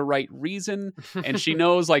it's for the right reason. And she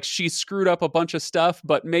knows like she screwed up a bunch of stuff,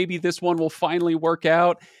 but maybe this one will finally work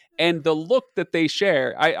out. And the look that they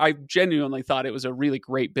share, I genuinely thought it was a really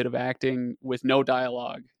great bit of acting with no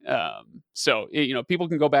dialogue. So people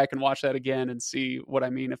can go back and watch that again and see what I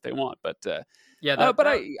mean if they want. But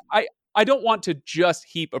I don't want to just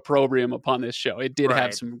heap opprobrium upon this show. It did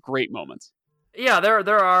have some great moments. Yeah,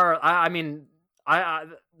 there are. I mean,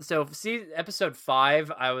 so see, episode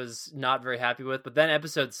 5 I was not very happy with, but then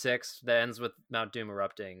episode 6 that ends with Mount Doom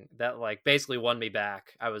erupting, that like basically won me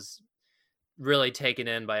back. I was really taken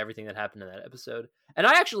in by everything that happened in that episode, and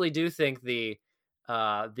I actually do think the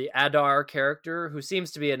Adar character, who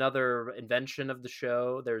seems to be another invention of the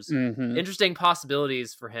show, there's interesting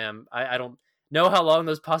possibilities for him. I don't know how long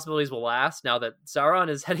those possibilities will last now that Sauron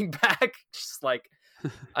is heading back. Just like,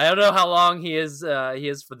 I don't know how long he is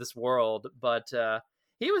for this world, but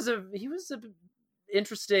he was a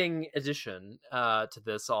interesting addition to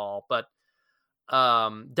this all, but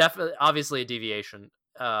definitely obviously a deviation.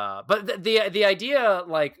 But the idea,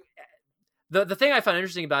 like the thing I found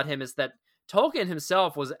interesting about him is that Tolkien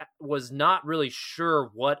himself was not really sure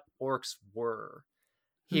what orcs were.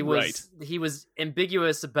 He was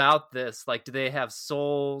ambiguous about this. Like, do they have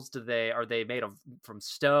souls? Are they made from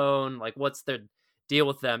stone? Like, what's their deal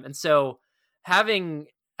with them? And so having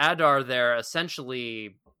Adar there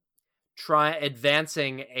essentially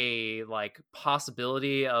advancing a like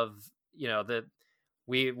possibility of,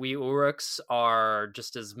 we Uruks are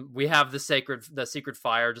just as, we have the secret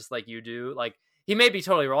fire just like you do. Like, he may be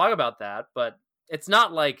totally wrong about that, but it's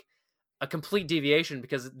not like a complete deviation,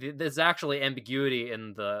 because there's actually ambiguity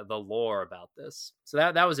in the lore about this. So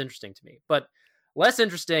that was interesting to me. But less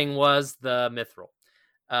interesting was the Mithril.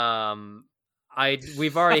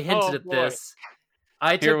 We've already hinted at this.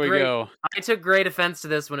 I took great offense to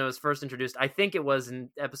this when it was first introduced. I think it was in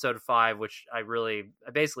episode 5, which I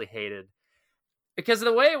basically hated. Because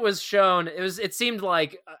the way it was shown, it seemed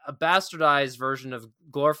like a bastardized version of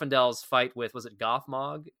Glorfindel's fight with, was it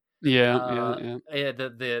Gothmog? Yeah.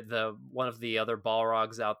 The one of the other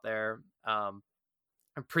Balrogs out there,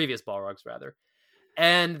 previous Balrogs rather.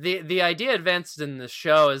 And the idea advanced in the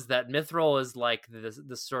show is that Mithril is like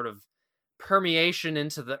this sort of permeation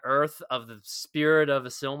into the earth of the spirit of a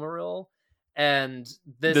Silmaril. And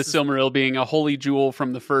the Silmaril being a holy jewel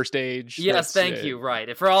from the First Age. Yes, thank you.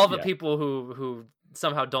 Right. For all the people who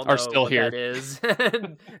somehow don't know still what here. that is,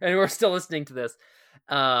 and we're still listening to this,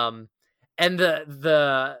 and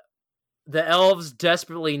the elves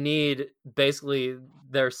desperately need basically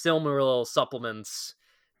their Silmaril supplements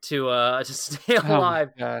to stay alive.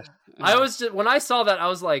 When I saw that, I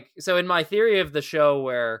was like, so in my theory of the show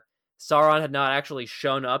where Sauron had not actually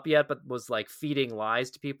shown up yet, but was like feeding lies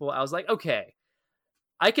to people, I was like, okay,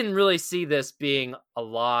 I can really see this being a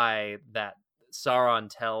lie that Sauron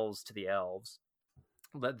tells to the elves,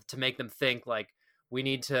 to make them think like we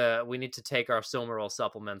need to take our Silmaril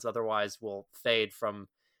supplements, otherwise we'll fade from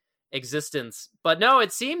existence. But no,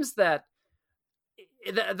 it seems that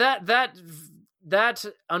that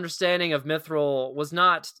understanding of Mithril was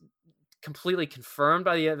not completely confirmed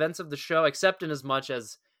by the events of the show, except in as much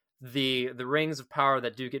as the rings of power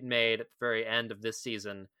that do get made at the very end of this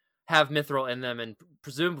season have Mithril in them, and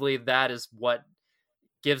presumably that is what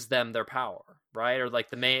gives them their power, right? Or like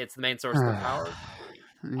it's the main source of their power.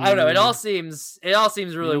 I don't know. It all seems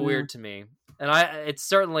really weird to me, and it's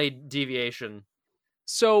certainly deviation.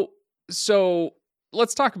 So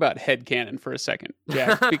let's talk about headcanon for a second,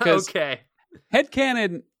 Jack, because okay.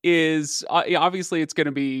 Headcanon is obviously it's going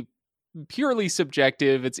to be purely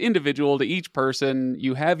subjective. It's individual to each person.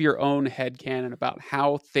 You have your own headcanon about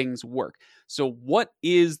how things work. So what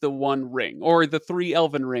is the One Ring or the 3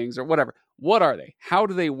 Elven Rings or whatever? What are they? How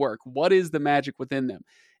do they work? What is the magic within them?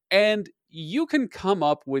 And you can come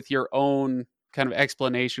up with your own kind of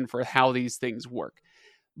explanation for how these things work.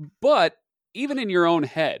 But even in your own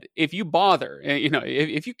head, if you bother,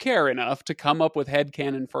 if you care enough to come up with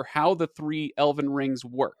headcanon for how the 3 Elven Rings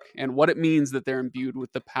work and what it means that they're imbued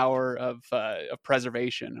with the power of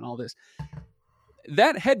preservation and all this,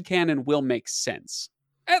 that headcanon will make sense,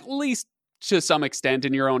 at least to some extent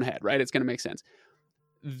in your own head, right? It's going to make sense.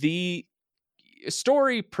 The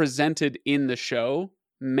story presented in the show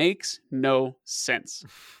makes no sense.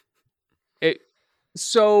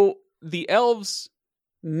 So the elves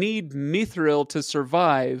need Mithril to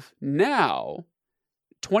survive now,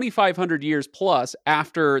 2,500 years plus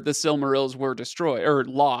after the Silmarils were destroyed, or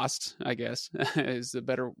lost, I guess, is a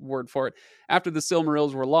better word for it. After the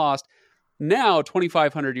Silmarils were lost, now,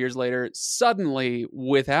 2,500 years later, suddenly,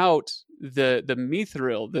 without the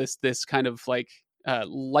Mithril, this kind of like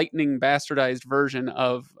lightning bastardized version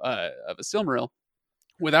of a Silmaril,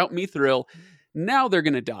 without Mithril, now they're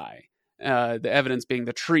going to die. The evidence being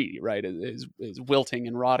the tree, right, is wilting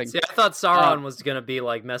and rotting. See, I thought Sauron was going to be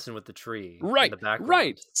like messing with the tree, right? In the background.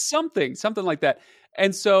 Right, something like that.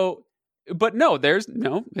 And so, but no,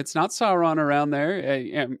 it's not Sauron around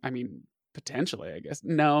there. I mean, potentially, I guess.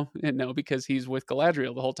 No, because he's with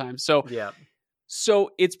Galadriel the whole time. So yeah.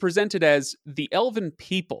 So it's presented as the elven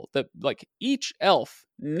people, that like each elf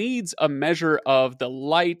needs a measure of the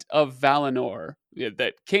light of Valinor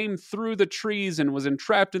that came through the trees and was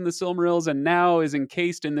entrapped in the Silmarils and now is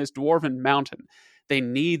encased in this dwarven mountain. They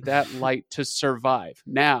need that light to survive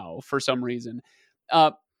now for some reason.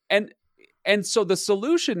 And so the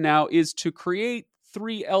solution now is to create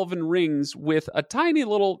 3 elven rings with a tiny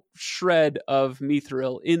little shred of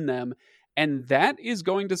Mithril in them. And that is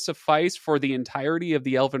going to suffice for the entirety of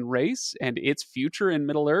the elven race and its future in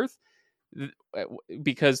Middle-earth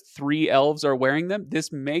because 3 elves are wearing them.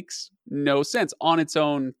 This makes no sense on its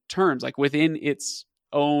own terms, like within its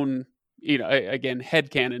own, again,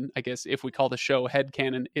 headcanon, I guess, if we call the show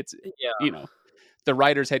headcanon, it's, the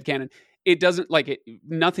writer's headcanon. It doesn't,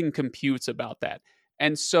 nothing computes about that.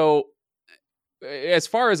 And so as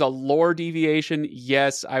far as a lore deviation,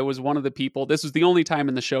 yes, I was one of the people. This was the only time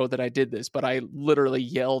in the show that I did this, but I literally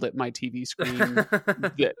yelled at my TV screen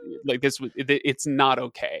that, it's not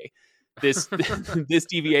okay. This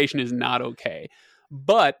deviation is not okay.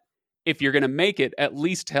 But if you're going to make it, at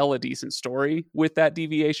least tell a decent story with that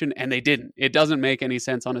deviation, and they didn't. It doesn't make any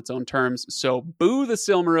sense on its own terms. So boo the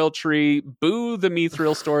Silmaril tree, boo the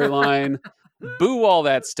Mithril storyline, boo all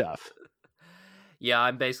that stuff. Yeah,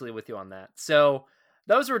 I'm basically with you on that. So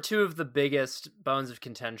those were 2 of the biggest bones of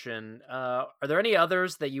contention. Are there any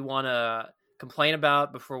others that you want to complain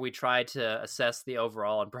about before we try to assess the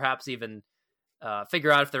overall and perhaps even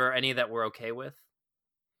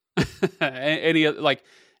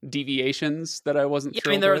deviations that I wasn't Yeah, I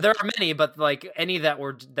thrilled mean, with. there are many, but like any that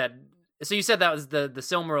were that. So you said that was the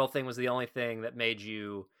Silmaril thing was the only thing that made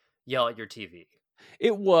you yell at your TV.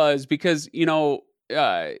 It was because,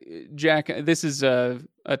 Jack, this is a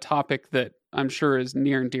topic that I'm sure is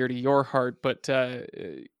near and dear to your heart, but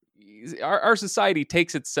our society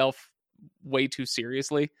takes itself way too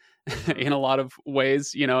seriously in a lot of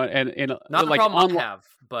ways, and Not the like problem I have,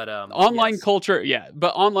 but online yes. culture,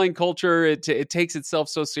 but online culture, it takes itself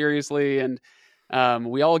so seriously, and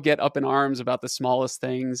we all get up in arms about the smallest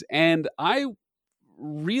things. And I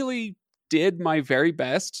really did my very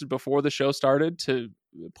best before the show started to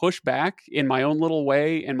push back in my own little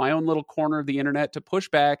way, in my own little corner of the internet, to push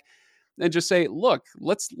back and just say, look,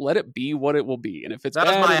 let's let it be what it will be. And if it's That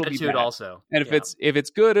bad, was my it'll be attitude bad. also. And if it's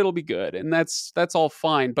good, it'll be good. And that's all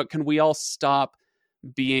fine. But can we all stop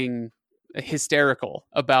being hysterical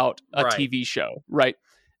about a Right. TV show? Right.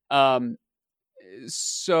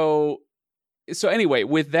 So anyway,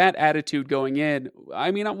 with that attitude going in,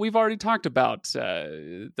 I mean, we've already talked about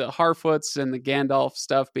the Harfoots and the Gandalf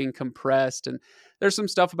stuff being compressed, and there's some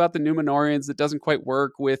stuff about the Númenóreans that doesn't quite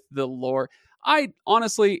work with the lore.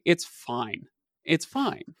 Honestly, it's fine. It's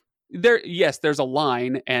fine. There's a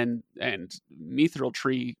line, and Mithril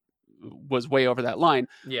Tree was way over that line.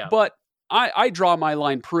 Yeah. But I draw my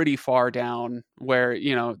line pretty far down where,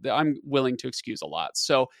 I'm willing to excuse a lot.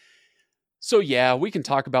 So yeah, we can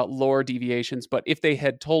talk about lore deviations, but if they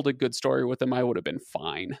had told a good story with them, I would have been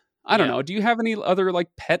fine. I don't know. Do you have any other like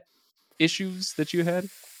pet issues that you had?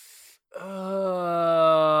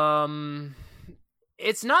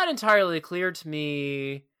 It's not entirely clear to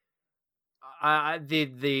me.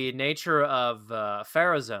 The nature of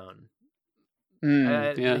Pharazôn.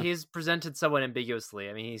 Yeah. He's presented somewhat ambiguously.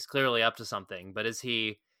 I mean, he's clearly up to something, but is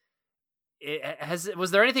he? Was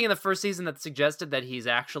there anything in the first season that suggested that he's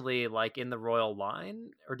actually like in the royal line,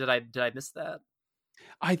 or did I miss that?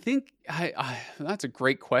 I think that's a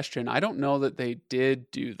great question. I don't know that they did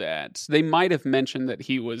do that. They might have mentioned that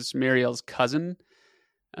he was Muriel's cousin,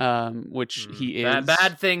 which he is.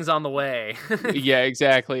 Bad things on the way. Yeah,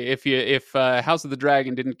 exactly. If House of the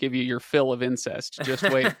Dragon didn't give you your fill of incest, just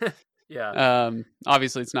wait. Yeah.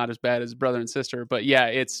 Obviously it's not as bad as brother and sister, but yeah,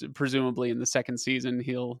 it's presumably in the second season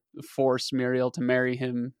he'll force Muriel to marry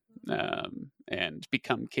him and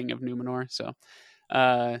become king of Númenor. So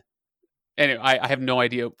anyway, I have no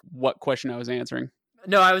idea what question I was answering.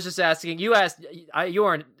 No, I was just asking. You asked. You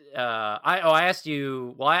weren't. I asked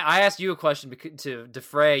you. Well, I asked you a question to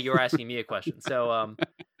defray. You're asking me a question. So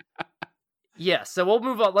yeah, so we'll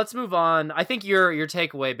move on. Let's move on. I think your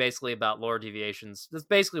takeaway basically about lore deviations, that's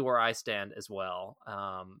basically where I stand as well.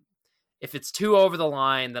 If it's too over the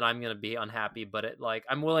line, then I'm going to be unhappy, but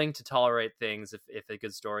I'm willing to tolerate things if a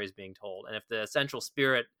good story is being told, and if the essential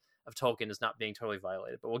spirit of Tolkien is not being totally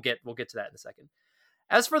violated. But we'll get to that in a second.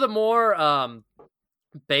 As for the more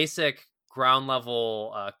basic ground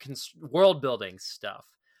level world building stuff,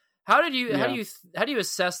 how do you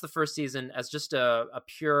assess the first season as just a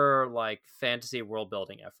pure like fantasy world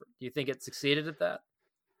building effort? Do you think it succeeded at that?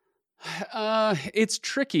 It's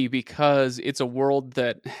tricky because it's a world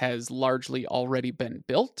that has largely already been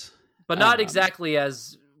built, but not exactly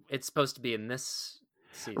as it's supposed to be in this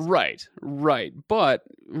season. Right. But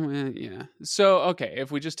yeah. So okay,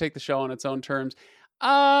 if we just take the show on its own terms,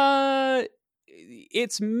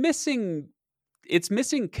 it's missing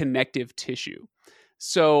connective tissue.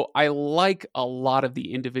 So I like a lot of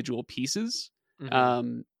the individual pieces.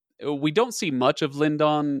 Mm-hmm. We don't see much of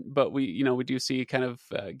Lindon, but we do see kind of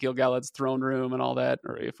Gil-galad's throne room and all that,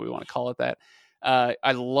 or if we want to call it that.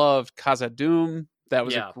 I loved Khazad-dûm. That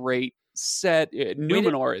was a great set.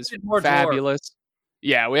 Númenor is fabulous. Dwarves.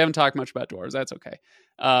 Yeah, we haven't talked much about dwarves. That's okay.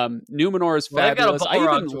 Númenor is fabulous. I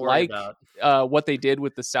even like what they did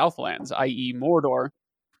with the Southlands, i.e. Mordor.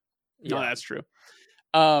 Yeah. No, that's true.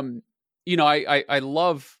 I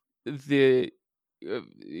love the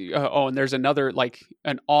and there's another like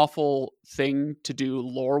an awful thing to do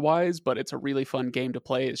lore wise, but it's a really fun game to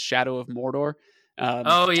play, is Shadow of Mordor.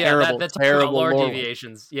 That's terrible lore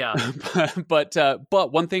deviations. Yeah. but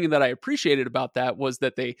one thing that I appreciated about that was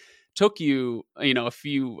that they took you, a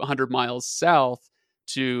few 100 miles south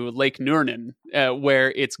to Lake Nurnen,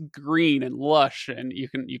 where it's green and lush, and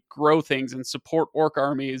you grow things and support orc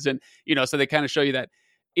armies, and so they kind of show you that.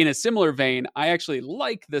 In a similar vein, I actually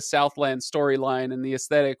like the Southland storyline and the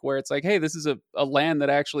aesthetic, where it's like, hey, this is a land that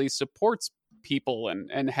actually supports people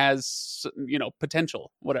and has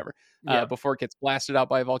potential, whatever, before it gets blasted out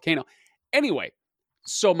by a volcano. Anyway,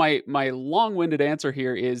 so my long-winded answer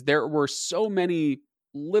here is there were so many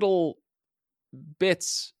little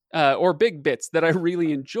bits or big bits that I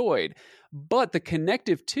really enjoyed, but the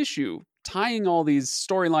connective tissue tying all these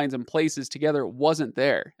storylines and places together wasn't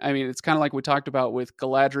there. I mean, it's kind of like we talked about with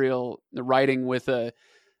Galadriel riding with a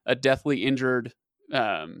deathly injured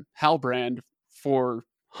Halbrand for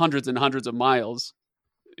hundreds and hundreds of miles,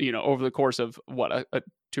 over the course of a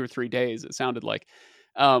 2 or 3 days, it sounded like,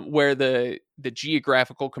 where the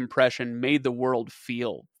geographical compression made the world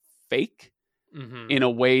feel fake in a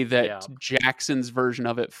way that Jackson's version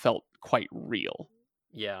of it felt quite real.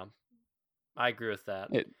 Yeah, I agree with that.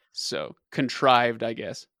 So contrived, I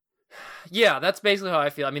guess. Yeah, that's basically how I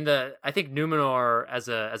feel. I mean, I think Numenor as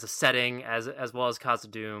a setting, as well as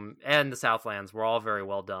Khazad-dûm and the Southlands, were all very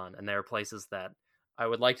well done, and there are places that I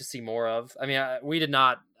would like to see more of. I mean, we did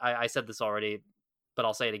not. I said this already, but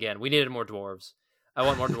I'll say it again. We needed more dwarves. I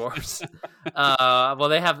want more dwarves. Well,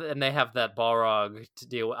 they have that Balrog to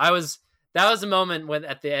deal with. That was a moment when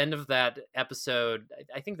at the end of that episode,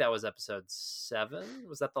 I think that was episode 7.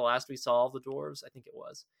 Was that the last we saw of the dwarves? I think it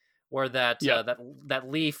was. Where that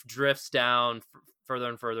leaf drifts down further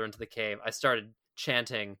and further into the cave. I started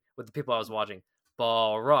chanting with the people I was watching,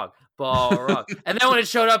 Balrog, Balrog. And then when it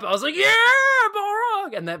showed up, I was like, yeah,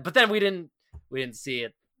 Balrog. But then we didn't see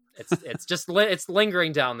it. It's just it's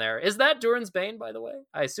lingering down there. Is that Durin's Bane, by the way?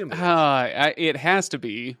 I assume it is. It has to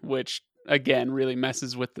be, which again really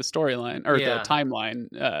messes with the storyline or the timeline.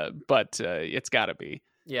 But it's got to be.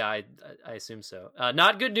 Yeah, I assume so.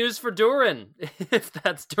 Not good news for Durin, if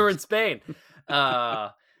that's Durin's Bane.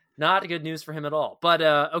 Not good news for him at all. But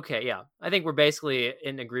okay, yeah, I think we're basically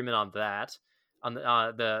in agreement on that, on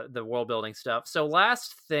the world building stuff. So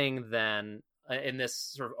last thing then in this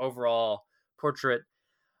sort of overall portrait,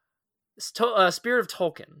 Spirit of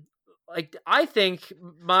Tolkien. Like, I think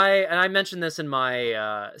and I mentioned this in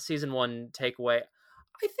my season 1 takeaway,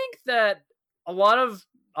 I think that a lot of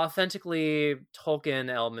authentically Tolkien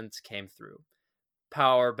elements came through.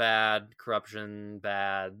 Power bad, corruption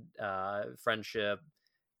bad, friendship.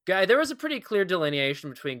 There was a pretty clear delineation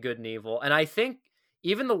between good and evil, and I think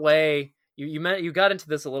even the way you got into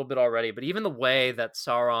this a little bit already, but even the way that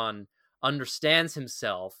Sauron understands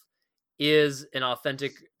himself is an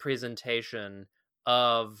authentic presentation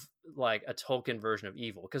of like a Tolkien version of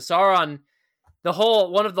evil. Because Sauron,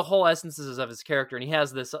 one of the whole essences of his character, and he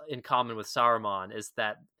has this in common with Saruman, is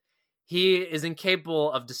that he is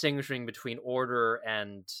incapable of distinguishing between order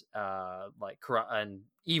and and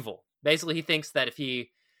evil. Basically, he thinks that if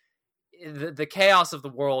the chaos of the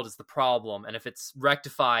world is the problem, and if it's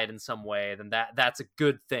rectified in some way, then that's a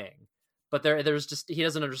good thing. But there's just, he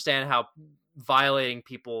doesn't understand how violating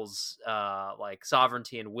people's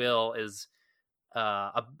sovereignty and will is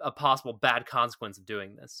a possible bad consequence of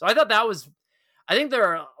doing this. So I think there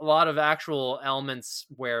are a lot of actual elements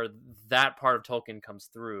where that part of Tolkien comes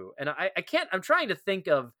through. And I'm trying to think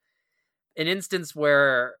of an instance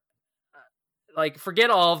where, forget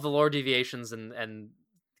all of the lore deviations and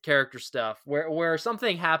character stuff, where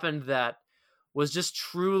something happened that was just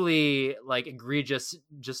truly egregious,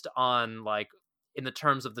 just on in the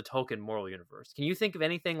terms of the Tolkien moral universe. Can you think of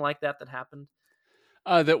anything like that happened?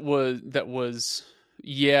 That was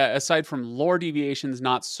aside from lore deviations,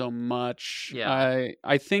 not so much.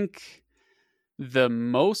 I think the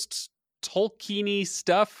most Tolkien-y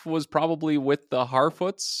stuff was probably with the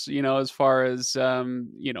Harfoots, as far as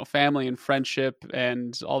family and friendship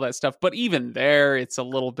and all that stuff. But even there, it's a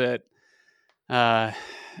little bit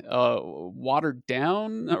watered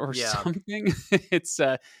down or something. It's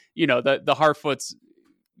the Harfoots,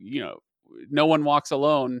 no one walks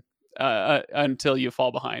alone until you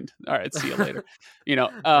fall behind. All right, see you later.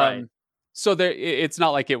 Right. So there, it's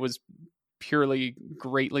not like it was purely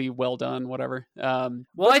greatly well done, whatever.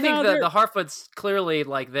 Well, I think the Harfoots clearly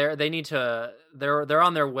they're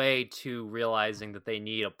on their way to realizing that they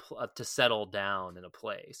need to settle down in a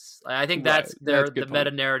place. I think that's the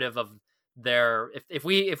meta narrative of their. If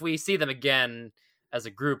we see them again as a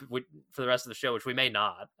group for the rest of the show, which we may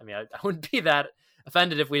not. I mean, I wouldn't be that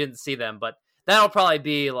offended if we didn't see them, but that'll probably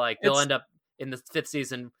be they'll end up in the 5th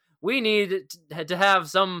season. We need to have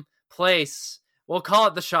some place. We'll call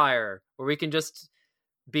it the Shire, where we can just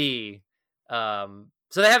be. So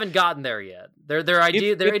they haven't gotten there yet. Their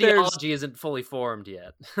ideology isn't fully formed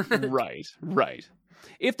yet. Right.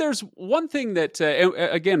 If there's one thing that,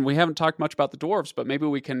 again, we haven't talked much about the dwarves, but maybe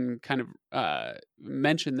we can kind of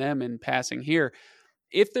mention them in passing here.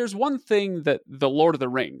 If there's one thing that the Lord of the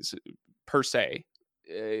Rings, per se,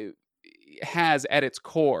 has at its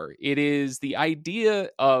core, it is the idea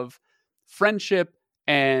of friendship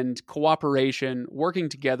and cooperation, working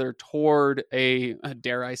together toward a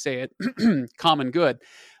dare I say it, common good.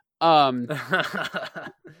 And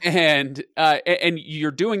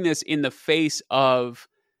you're doing this in the face of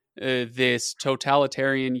this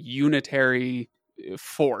totalitarian unitary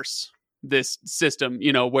force, this system,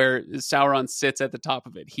 where Sauron sits at the top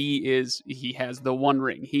of it. He has the One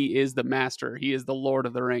Ring. He is the master. He is the Lord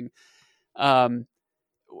of the Ring.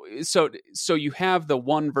 So you have the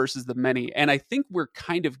one versus the many, and I think we're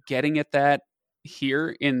kind of getting at that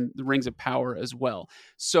here in the Rings of Power as well.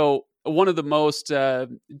 So one of the most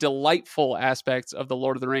delightful aspects of the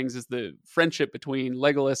Lord of the Rings is the friendship between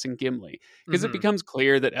Legolas and Gimli, because it becomes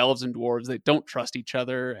clear that elves and dwarves, they don't trust each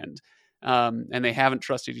other, and they haven't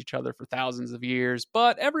trusted each other for thousands of years.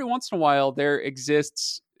 But every once in a while, there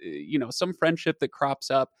exists, some friendship that crops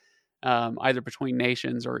up, either between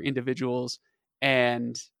nations or individuals.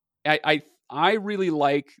 And I really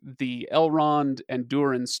like the Elrond and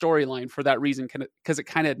Durin storyline for that reason, because it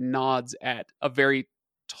kind of nods at a very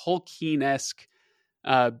Tolkien-esque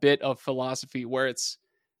bit of philosophy where it's,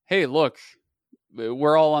 hey, look,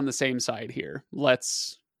 we're all on the same side here.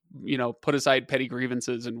 Let's, put aside petty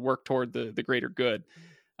grievances and work toward the greater good.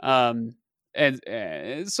 And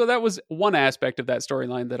so that was one aspect of that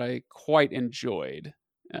storyline that I quite enjoyed,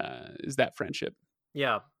 is that friendship.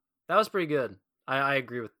 Yeah, that was pretty good. I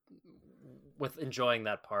agree with enjoying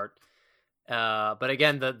that part. But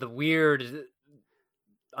again, the weird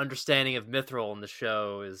understanding of Mithril in the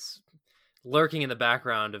show is lurking in the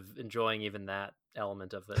background of enjoying even that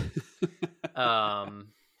element of it.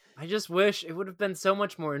 I just wish it would have been so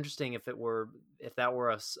much more interesting if that were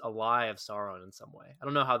a lie of Sauron in some way. I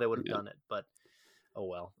don't know how they would have done it, but oh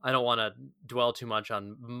well. I don't want to dwell too much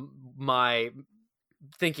on my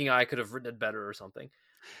thinking I could have written it better or something.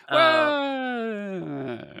 You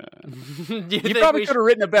probably could have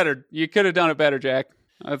written it better. You could have done it better, Jack.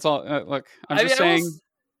 That's all. Look, I'm just saying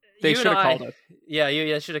they should have called us. Yeah,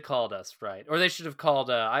 you should have called us, right? Or they should have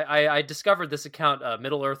called. I discovered this account,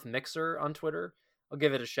 Middle Earth Mixer, on Twitter. I'll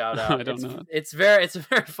give it a shout out. I don't know. It's a very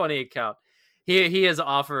funny account. He has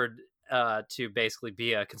offered to basically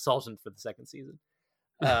be a consultant for the second season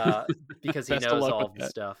because he knows all of the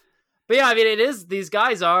stuff. But yeah, I mean, it is. These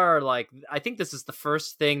guys are like. I think this is the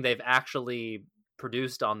first thing they've actually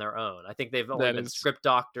produced on their own. I think they've only been script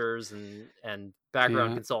doctors and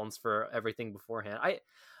background consultants for everything beforehand.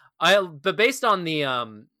 But based on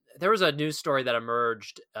the there was a news story that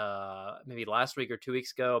emerged maybe last week or 2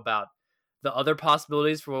 weeks ago about the other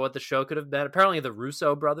possibilities for what the show could have been. Apparently, the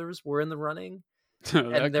Russo brothers were in the running,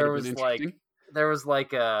 and there was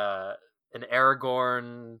like an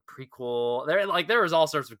Aragorn prequel. There was all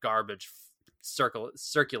sorts of garbage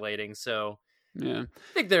circulating. So yeah,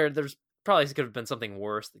 I think there's probably could have been something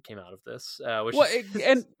worse that came out of this.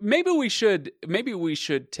 And maybe we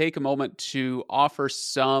should take a moment to offer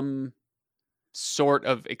some sort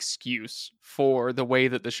of excuse for the way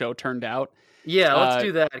that the show turned out. Yeah, let's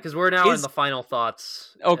do that, because we're now in the final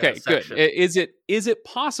thoughts. Okay, section. Good. Is it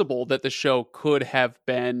possible that the show could have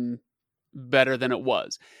been better than it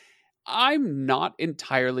was? I'm not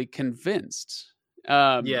entirely convinced.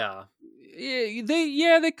 They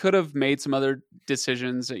could have made some other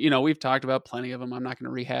decisions. We've talked about plenty of them. I'm not going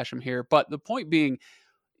to rehash them here. But the point being,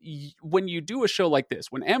 when you do a show like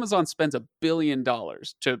this, when Amazon spends $1 billion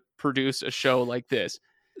to produce a show like this,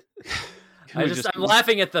 I'm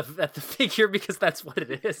laughing at the figure because that's what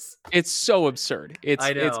it is. It's so absurd. It's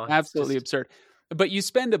absolutely absurd. But you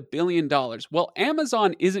spend $1 billion. Well,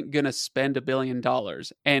 Amazon isn't going to spend $1 billion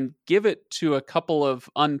and give it to a couple of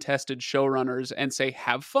untested showrunners and say,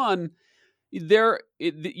 have fun. You're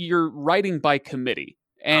writing by committee.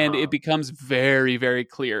 And it becomes very, very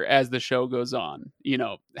clear as the show goes on,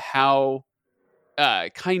 how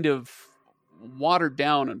kind of watered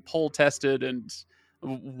down and poll tested and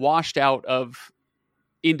washed out of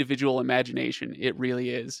individual imagination it really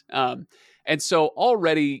is. And so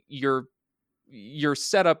already you're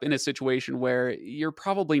set up in a situation where you're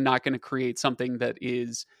probably not going to create something that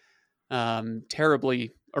is terribly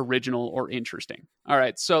original or interesting. All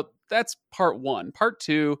right, so that's part one. Part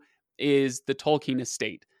two is the Tolkien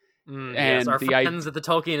estate. And our friends at the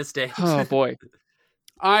Tolkien estate. Oh boy.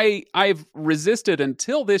 I've resisted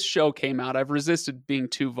until this show came out. I've resisted being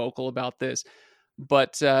too vocal about this.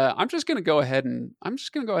 But I'm just going to go ahead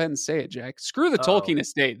and say it, Jack. Screw the Tolkien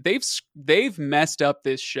estate. They've messed up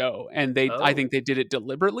this show, and I think they did it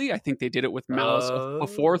deliberately. I think they did it with malice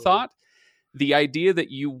of forethought. The idea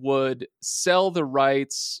that you would sell the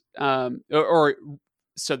rights, or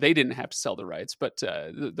so they didn't have to sell the rights, but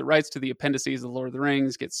the rights to the appendices of the Lord of the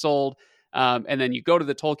Rings get sold, and then you go to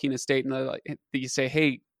the Tolkien estate and you say,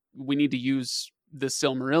 "Hey, we need to use the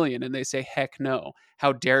Silmarillion," and they say, "Heck no!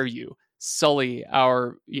 How dare you sully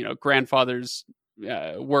our grandfather's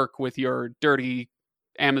work with your dirty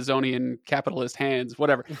Amazonian capitalist hands,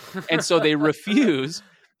 whatever. And so they refuse,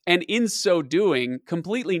 and in so doing,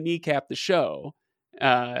 completely kneecap the show,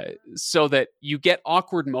 so that you get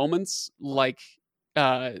awkward moments like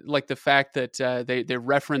the fact that they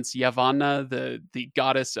reference Yavanna, the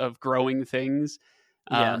goddess of growing things,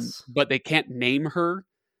 Yes. but they can't name her.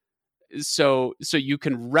 So you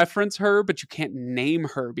can reference her, but you can't name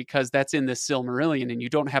her because that's in the Silmarillion, and you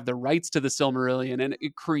don't have the rights to the Silmarillion, and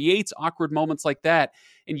it creates awkward moments like that.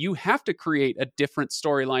 And you have to create a different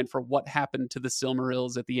storyline for what happened to the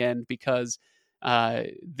Silmarils at the end because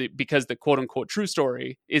the quote unquote true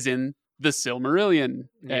story is in the Silmarillion,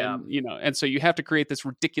 Yeah. and and so you have to create this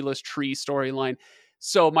ridiculous tree storyline.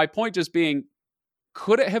 So my point just being,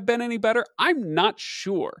 could it have been any better? I'm not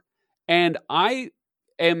sure, and I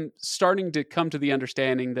am starting to come to the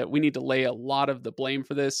understanding that we need to lay a lot of the blame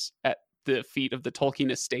for this at the feet of the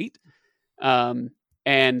Tolkien estate. And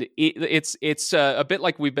it's a bit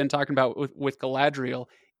like we've been talking about with Galadriel.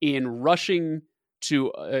 In rushing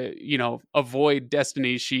to avoid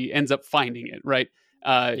destiny, she ends up finding it, right?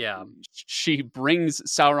 Yeah. She brings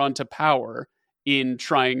Sauron to power in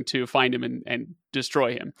trying to find him and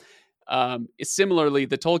destroy him. Similarly,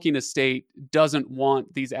 the Tolkien estate doesn't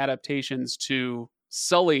want these adaptations to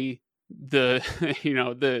sully the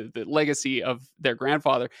the legacy of their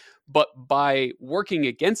grandfather, but by working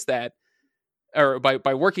against that, or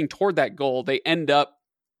by working toward that goal, they end up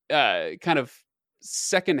kind of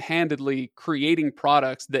second-handedly creating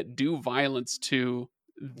products that do violence to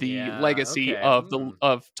the legacy of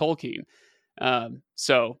Tolkien.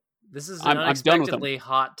 So this is I'm an done with them. unexpectedly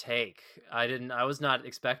hot take. I was not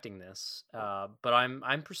expecting this, but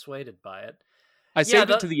I'm persuaded by it. I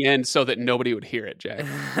saved it to the end so that nobody would hear it, Jack.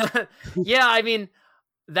 Yeah, I mean,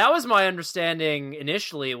 that was my understanding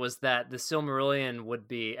initially, was that the Silmarillion would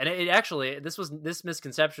be, and it actually, this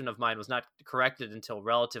misconception of mine was not corrected until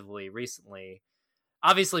relatively recently,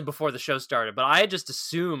 obviously before the show started, but I had just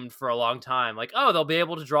assumed for a long time, like, oh, they'll be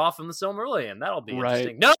able to draw from the Silmarillion. That'll be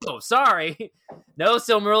interesting. No, sorry. No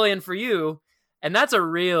Silmarillion for you. And that's a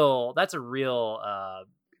real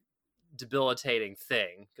debilitating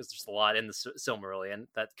thing, because there's a lot in the Silmarillion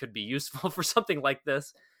that could be useful for something like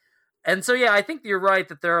this. And so, yeah, I think you're right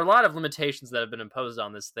that there are a lot of limitations that have been imposed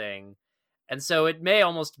on this thing. And so it may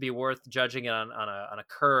almost be worth judging it on a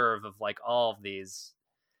curve of like all of these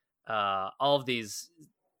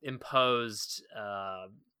imposed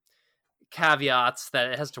caveats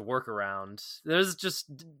that it has to work around. There's just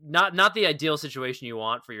not the ideal situation you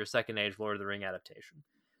want for your Second Age Lord of the Ring adaptation.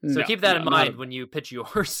 So keep that in mind when you pitch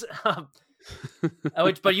yours.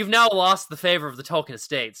 But you've now lost the favor of the Tolkien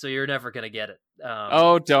estate, so you're never going to get it.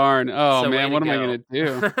 Oh, darn. Oh, so man, what am I going to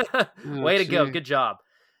do? Way to go. Good job.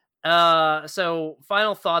 So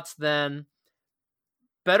final thoughts then.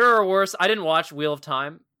 Better or worse? I didn't watch Wheel of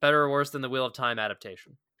Time. Better or worse than the Wheel of Time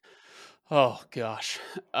adaptation? Oh, gosh.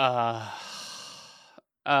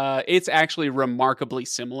 It's actually remarkably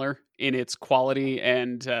similar in its quality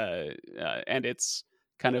and its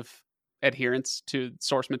kind of adherence to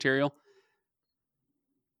source material.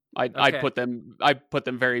 I put them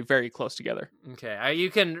very, very close together. Okay,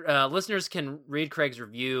 you can listeners can read Craig's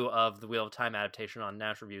review of the Wheel of Time adaptation on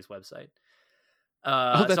National Review's website.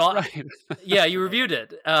 That's right. Yeah, you reviewed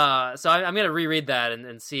it. So I'm going to reread that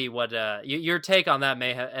and see what your take on that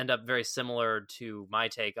may end up very similar to my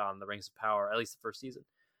take on the Rings of Power, at least the first season.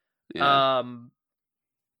 Yeah.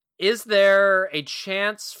 Is there a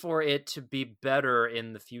chance for it to be better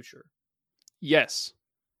in the future? Yes.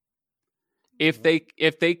 If they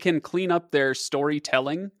can clean up their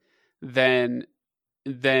storytelling, then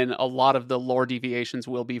a lot of the lore deviations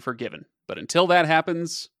will be forgiven. But until that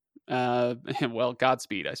happens, well,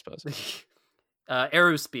 Godspeed, I suppose.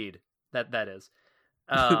 Arrow speed, that is.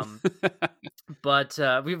 But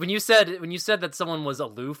when you said that someone was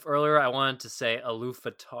aloof earlier, I wanted to say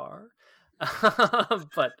aloofatar.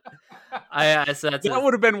 But I said that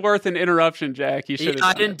would have been worth an interruption, Jack. You should.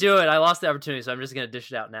 I didn't do it. I lost the opportunity, so I'm just going to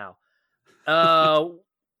dish it out now.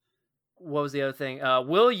 What was the other thing?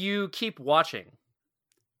 Will you keep watching?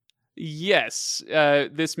 Yes.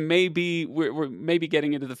 This may be we're maybe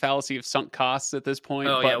getting into the fallacy of sunk costs at this point.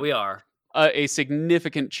 Oh, yeah, we are. A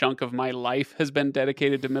significant chunk of my life has been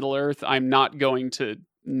dedicated to Middle Earth. I'm not going to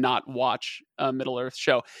not watch a Middle Earth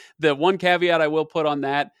show. The one caveat I will put on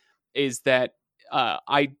that is that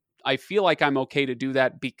I feel like I'm okay to do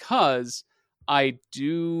that because I'm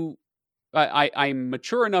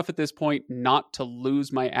mature enough at this point not to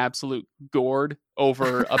lose my absolute gourd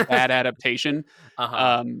over a bad adaptation.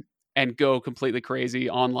 And go completely crazy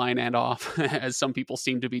online and off, as some people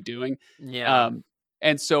seem to be doing. Yeah.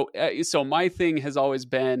 And so my thing has always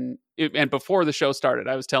been, and before the show started,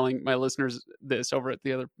 I was telling my listeners this over at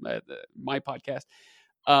the other my podcast.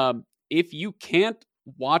 If you can't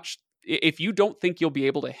watch, if you don't think you'll be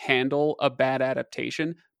able to handle a bad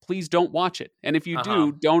adaptation, please don't watch it. And if you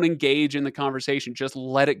do, don't engage in the conversation. Just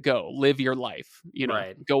let it go. Live your life.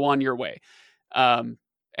 Go on your way.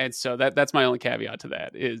 And so that's my only caveat to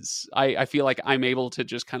that is I feel like I'm able to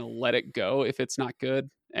just kind of let it go if it's not good.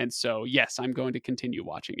 And so, yes, I'm going to continue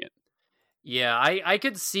watching it. Yeah, I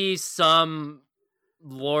could see some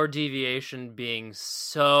lore deviation being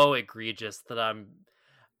so egregious that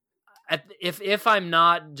if I'm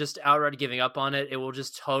not just outright giving up on it, it will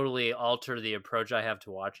just totally alter the approach I have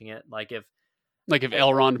to watching it. Like if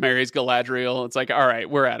Elrond marries Galadriel, it's like, all right,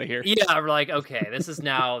 we're out of here. Yeah, we're like, okay, this is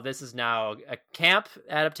now a camp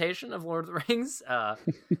adaptation of Lord of the Rings.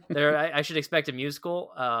 I should expect a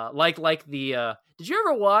musical. Like the. Did you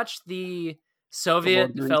ever watch the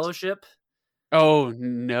Soviet Fellowship? Oh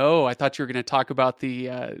no! I thought you were going to talk about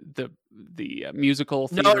the musical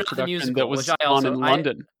theater production musical, that was on in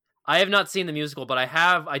London. I have not seen the musical, but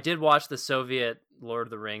I did watch the Soviet Lord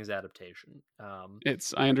of the Rings adaptation.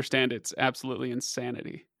 I understand it's absolutely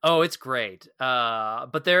insanity. Oh, it's great.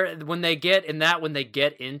 But when they get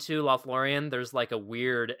into Lothlorien, there's like a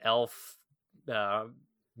weird elf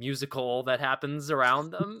musical that happens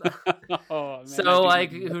around them. Oh, man, so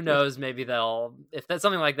like, who knows? Maybe if that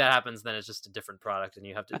something like that happens, then it's just a different product, and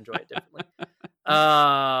you have to enjoy it differently.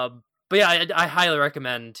 But yeah, I highly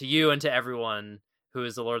recommend to you and to everyone who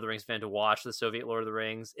is a Lord of the Rings fan to watch the Soviet Lord of the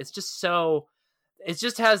Rings. It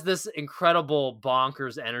just has this incredible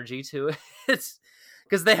bonkers energy to it. It's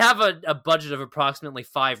because they have a budget of approximately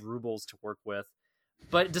 5 rubles to work with.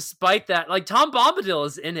 But despite that, like Tom Bombadil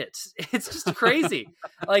is in it. It's just crazy.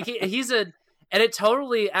 Like and it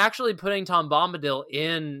totally actually putting Tom Bombadil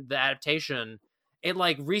in the adaptation, it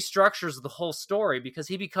like restructures the whole story because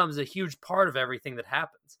he becomes a huge part of everything that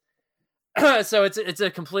happens. So it's a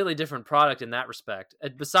completely different product in that respect.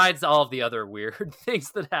 Besides all of the other weird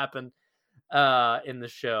things that happen in the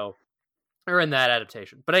show or in that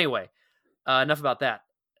adaptation. But anyway, enough about that.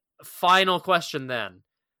 Final question then.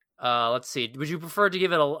 Let's see. Would you prefer to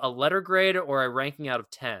give it a letter grade or a ranking out of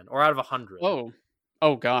 10 or out of 100?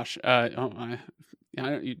 Oh gosh.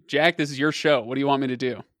 Jack, this is your show. What do you want me to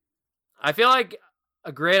do? I feel like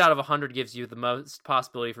a grade out of 100 gives you the most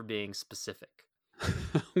possibility for being specific.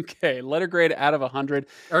 Okay, letter grade out of 100,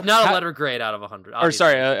 or not a letter grade out of 100. Or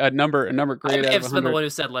sorry, a number grade out of 100. I've been the one who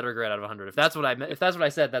said letter grade out of 100. If that's what I meant, if that's what I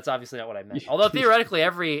said, that's obviously not what I meant. Although theoretically,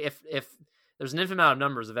 if there's an infinite amount of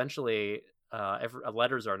numbers, eventually,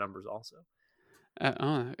 letters are numbers also.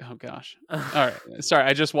 Oh gosh. All right, sorry,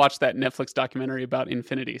 I just watched that Netflix documentary about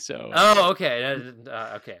infinity. So. Oh, okay,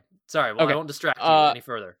 okay. Sorry, well, okay. I won't distract you any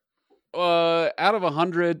further. Out of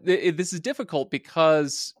 100, this is difficult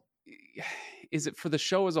because. Is it for the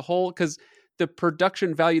show as a whole? Because the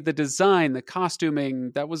production value, the design, the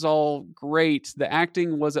costuming, that was all great. The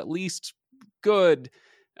acting was at least good.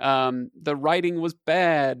 The writing was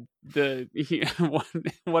bad.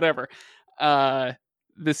 Whatever. The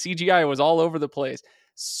CGI was all over the place.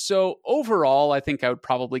 So overall, I think I would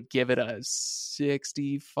probably give it a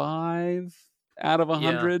 65 out of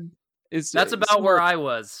 100. Yeah. That's about where I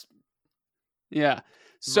was. Yeah.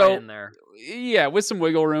 So right in there. Yeah, with some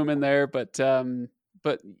wiggle room in there, but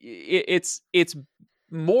it's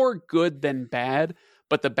more good than bad.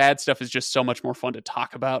 But the bad stuff is just so much more fun to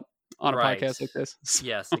talk about on a podcast like this.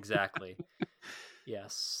 Yes, exactly.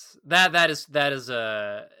 Yes, that is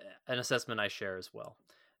an assessment I share as well.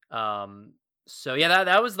 So yeah,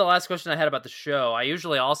 that was the last question I had about the show. I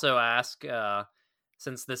usually also ask.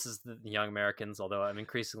 Since this is the Young Americans, although I'm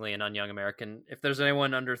increasingly an un-Young American, if there's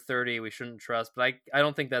anyone under 30 we shouldn't trust, but I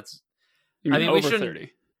don't think that's... I mean, we shouldn't...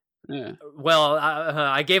 30. Yeah. Well,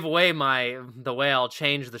 I gave away the way I'll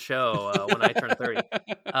change the show when I turn 30.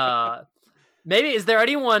 Maybe, is there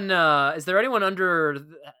anyone under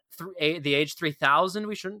the age 3000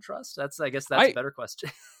 we shouldn't trust? I guess that's a better question.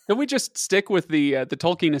 Can we just stick with the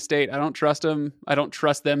Tolkien estate? I don't trust them. I don't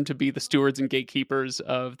trust them to be the stewards and gatekeepers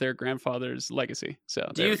of their grandfather's legacy.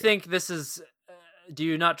 So, do you think this is? Do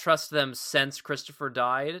you not trust them since Christopher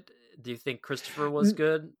died? Do you think Christopher was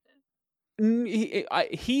good? He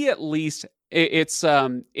at least it's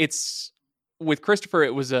with Christopher.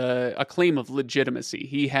 It was a claim of legitimacy.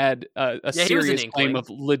 He had a serious claim of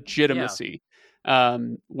legitimacy,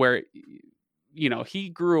 where. He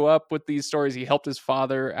grew up with these stories. He helped his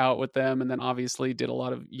father out with them, and then obviously did a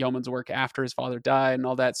lot of yeoman's work after his father died and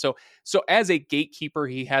all that. So as a gatekeeper,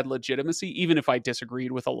 he had legitimacy, even if I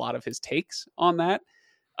disagreed with a lot of his takes on that.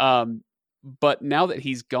 But now that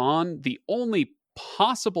he's gone, the only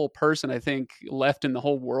possible person I think left in the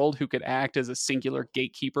whole world who could act as a singular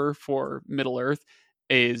gatekeeper for Middle Earth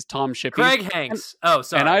is Tom Shippey. Craig Hanks.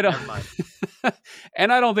 Sorry. And I don't, Never mind.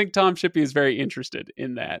 and I don't think Tom Shippey is very interested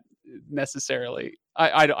in that necessarily.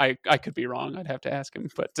 I could be wrong. I'd have to ask him.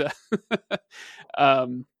 But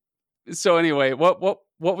so anyway, what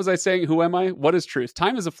was I saying? Who am I? What is truth?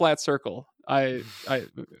 Time is a flat circle.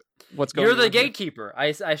 What's going on? You're the gatekeeper.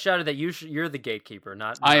 I shouted that you're the gatekeeper,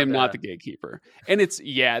 not I am not the gatekeeper. And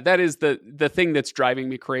that is the thing that's driving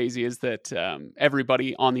me crazy is that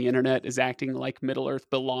everybody on the internet is acting like Middle Earth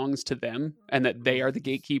belongs to them and that they are the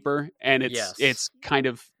gatekeeper. And it's kind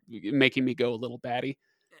of making me go a little batty.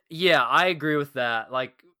 Yeah, I agree with that.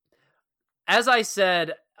 Like, as I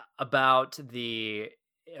said about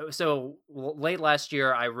so late last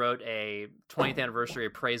year, I wrote a 20th anniversary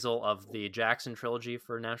appraisal of the Jackson trilogy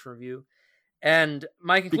for National Review, and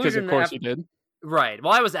my conclusion. Because of course you did, right?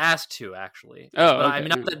 Well, I was asked to actually. Oh, but okay. I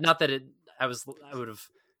mean, not that I would have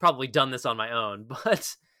probably done this on my own,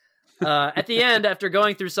 but at the end, after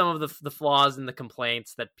going through some of the flaws and the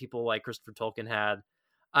complaints that people like Christopher Tolkien had,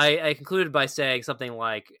 I concluded by saying something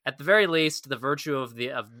like, at the very least, the virtue of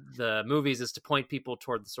the movies is to point people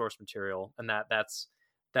toward the source material, and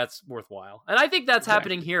that's worthwhile. And I think that's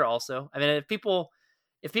happening here also. I mean, if people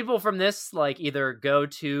from this like either go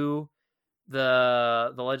to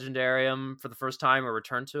the Legendarium for the first time or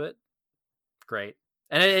return to it, great.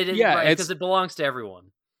 And because it belongs to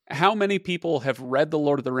everyone. How many people have read The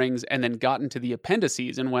Lord of the Rings and then gotten to the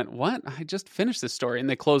appendices and went, what? I just finished this story, and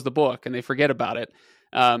they close the book and they forget about it.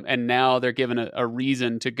 And now they're given a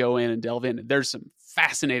reason to go in and delve in. There's some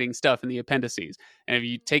fascinating stuff in the appendices. And if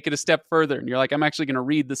you take it a step further and you're like, I'm actually going to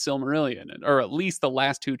read the Silmarillion, or at least the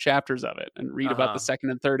last 2 chapters of it, and read about the second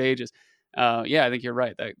and third ages. I think you're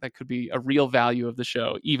right. That could be a real value of the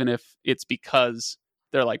show, even if it's because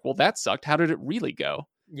they're like, well, that sucked. How did it really go?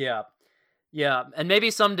 Yeah. Yeah. And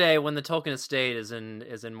maybe someday when the Tolkien estate is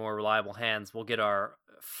in more reliable hands, we'll get our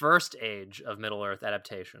first age of Middle Earth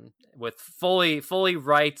adaptation with fully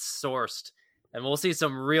rights sourced, and we'll see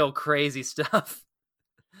some real crazy stuff.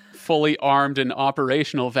 Fully armed and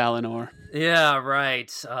operational Valinor. Yeah,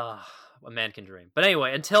 right. A man can dream. But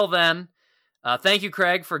anyway, until then, thank you,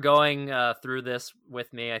 Craig, for going through this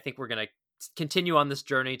with me. I think we're going to continue on this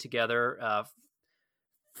journey together,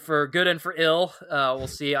 for good and for ill. We'll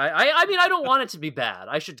see. I mean, I don't want it to be bad.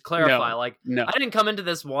 I should clarify. No. I didn't come into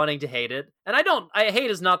this wanting to hate it, and hate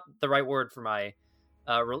is not the right word for my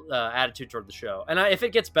attitude toward the show. And if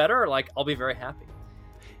it gets better, I'll be very happy.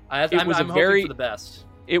 I'm hoping for the best.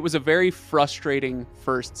 It was a very frustrating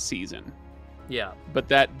first season. Yeah. But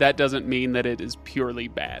that doesn't mean that it is purely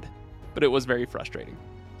bad. But it was very frustrating.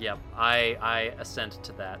 Yeah, I assent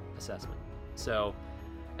to that assessment. So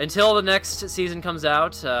until the next season comes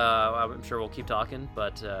out, I'm sure we'll keep talking,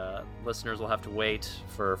 but listeners will have to wait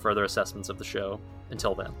for further assessments of the show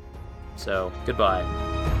until then. So,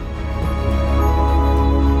 goodbye.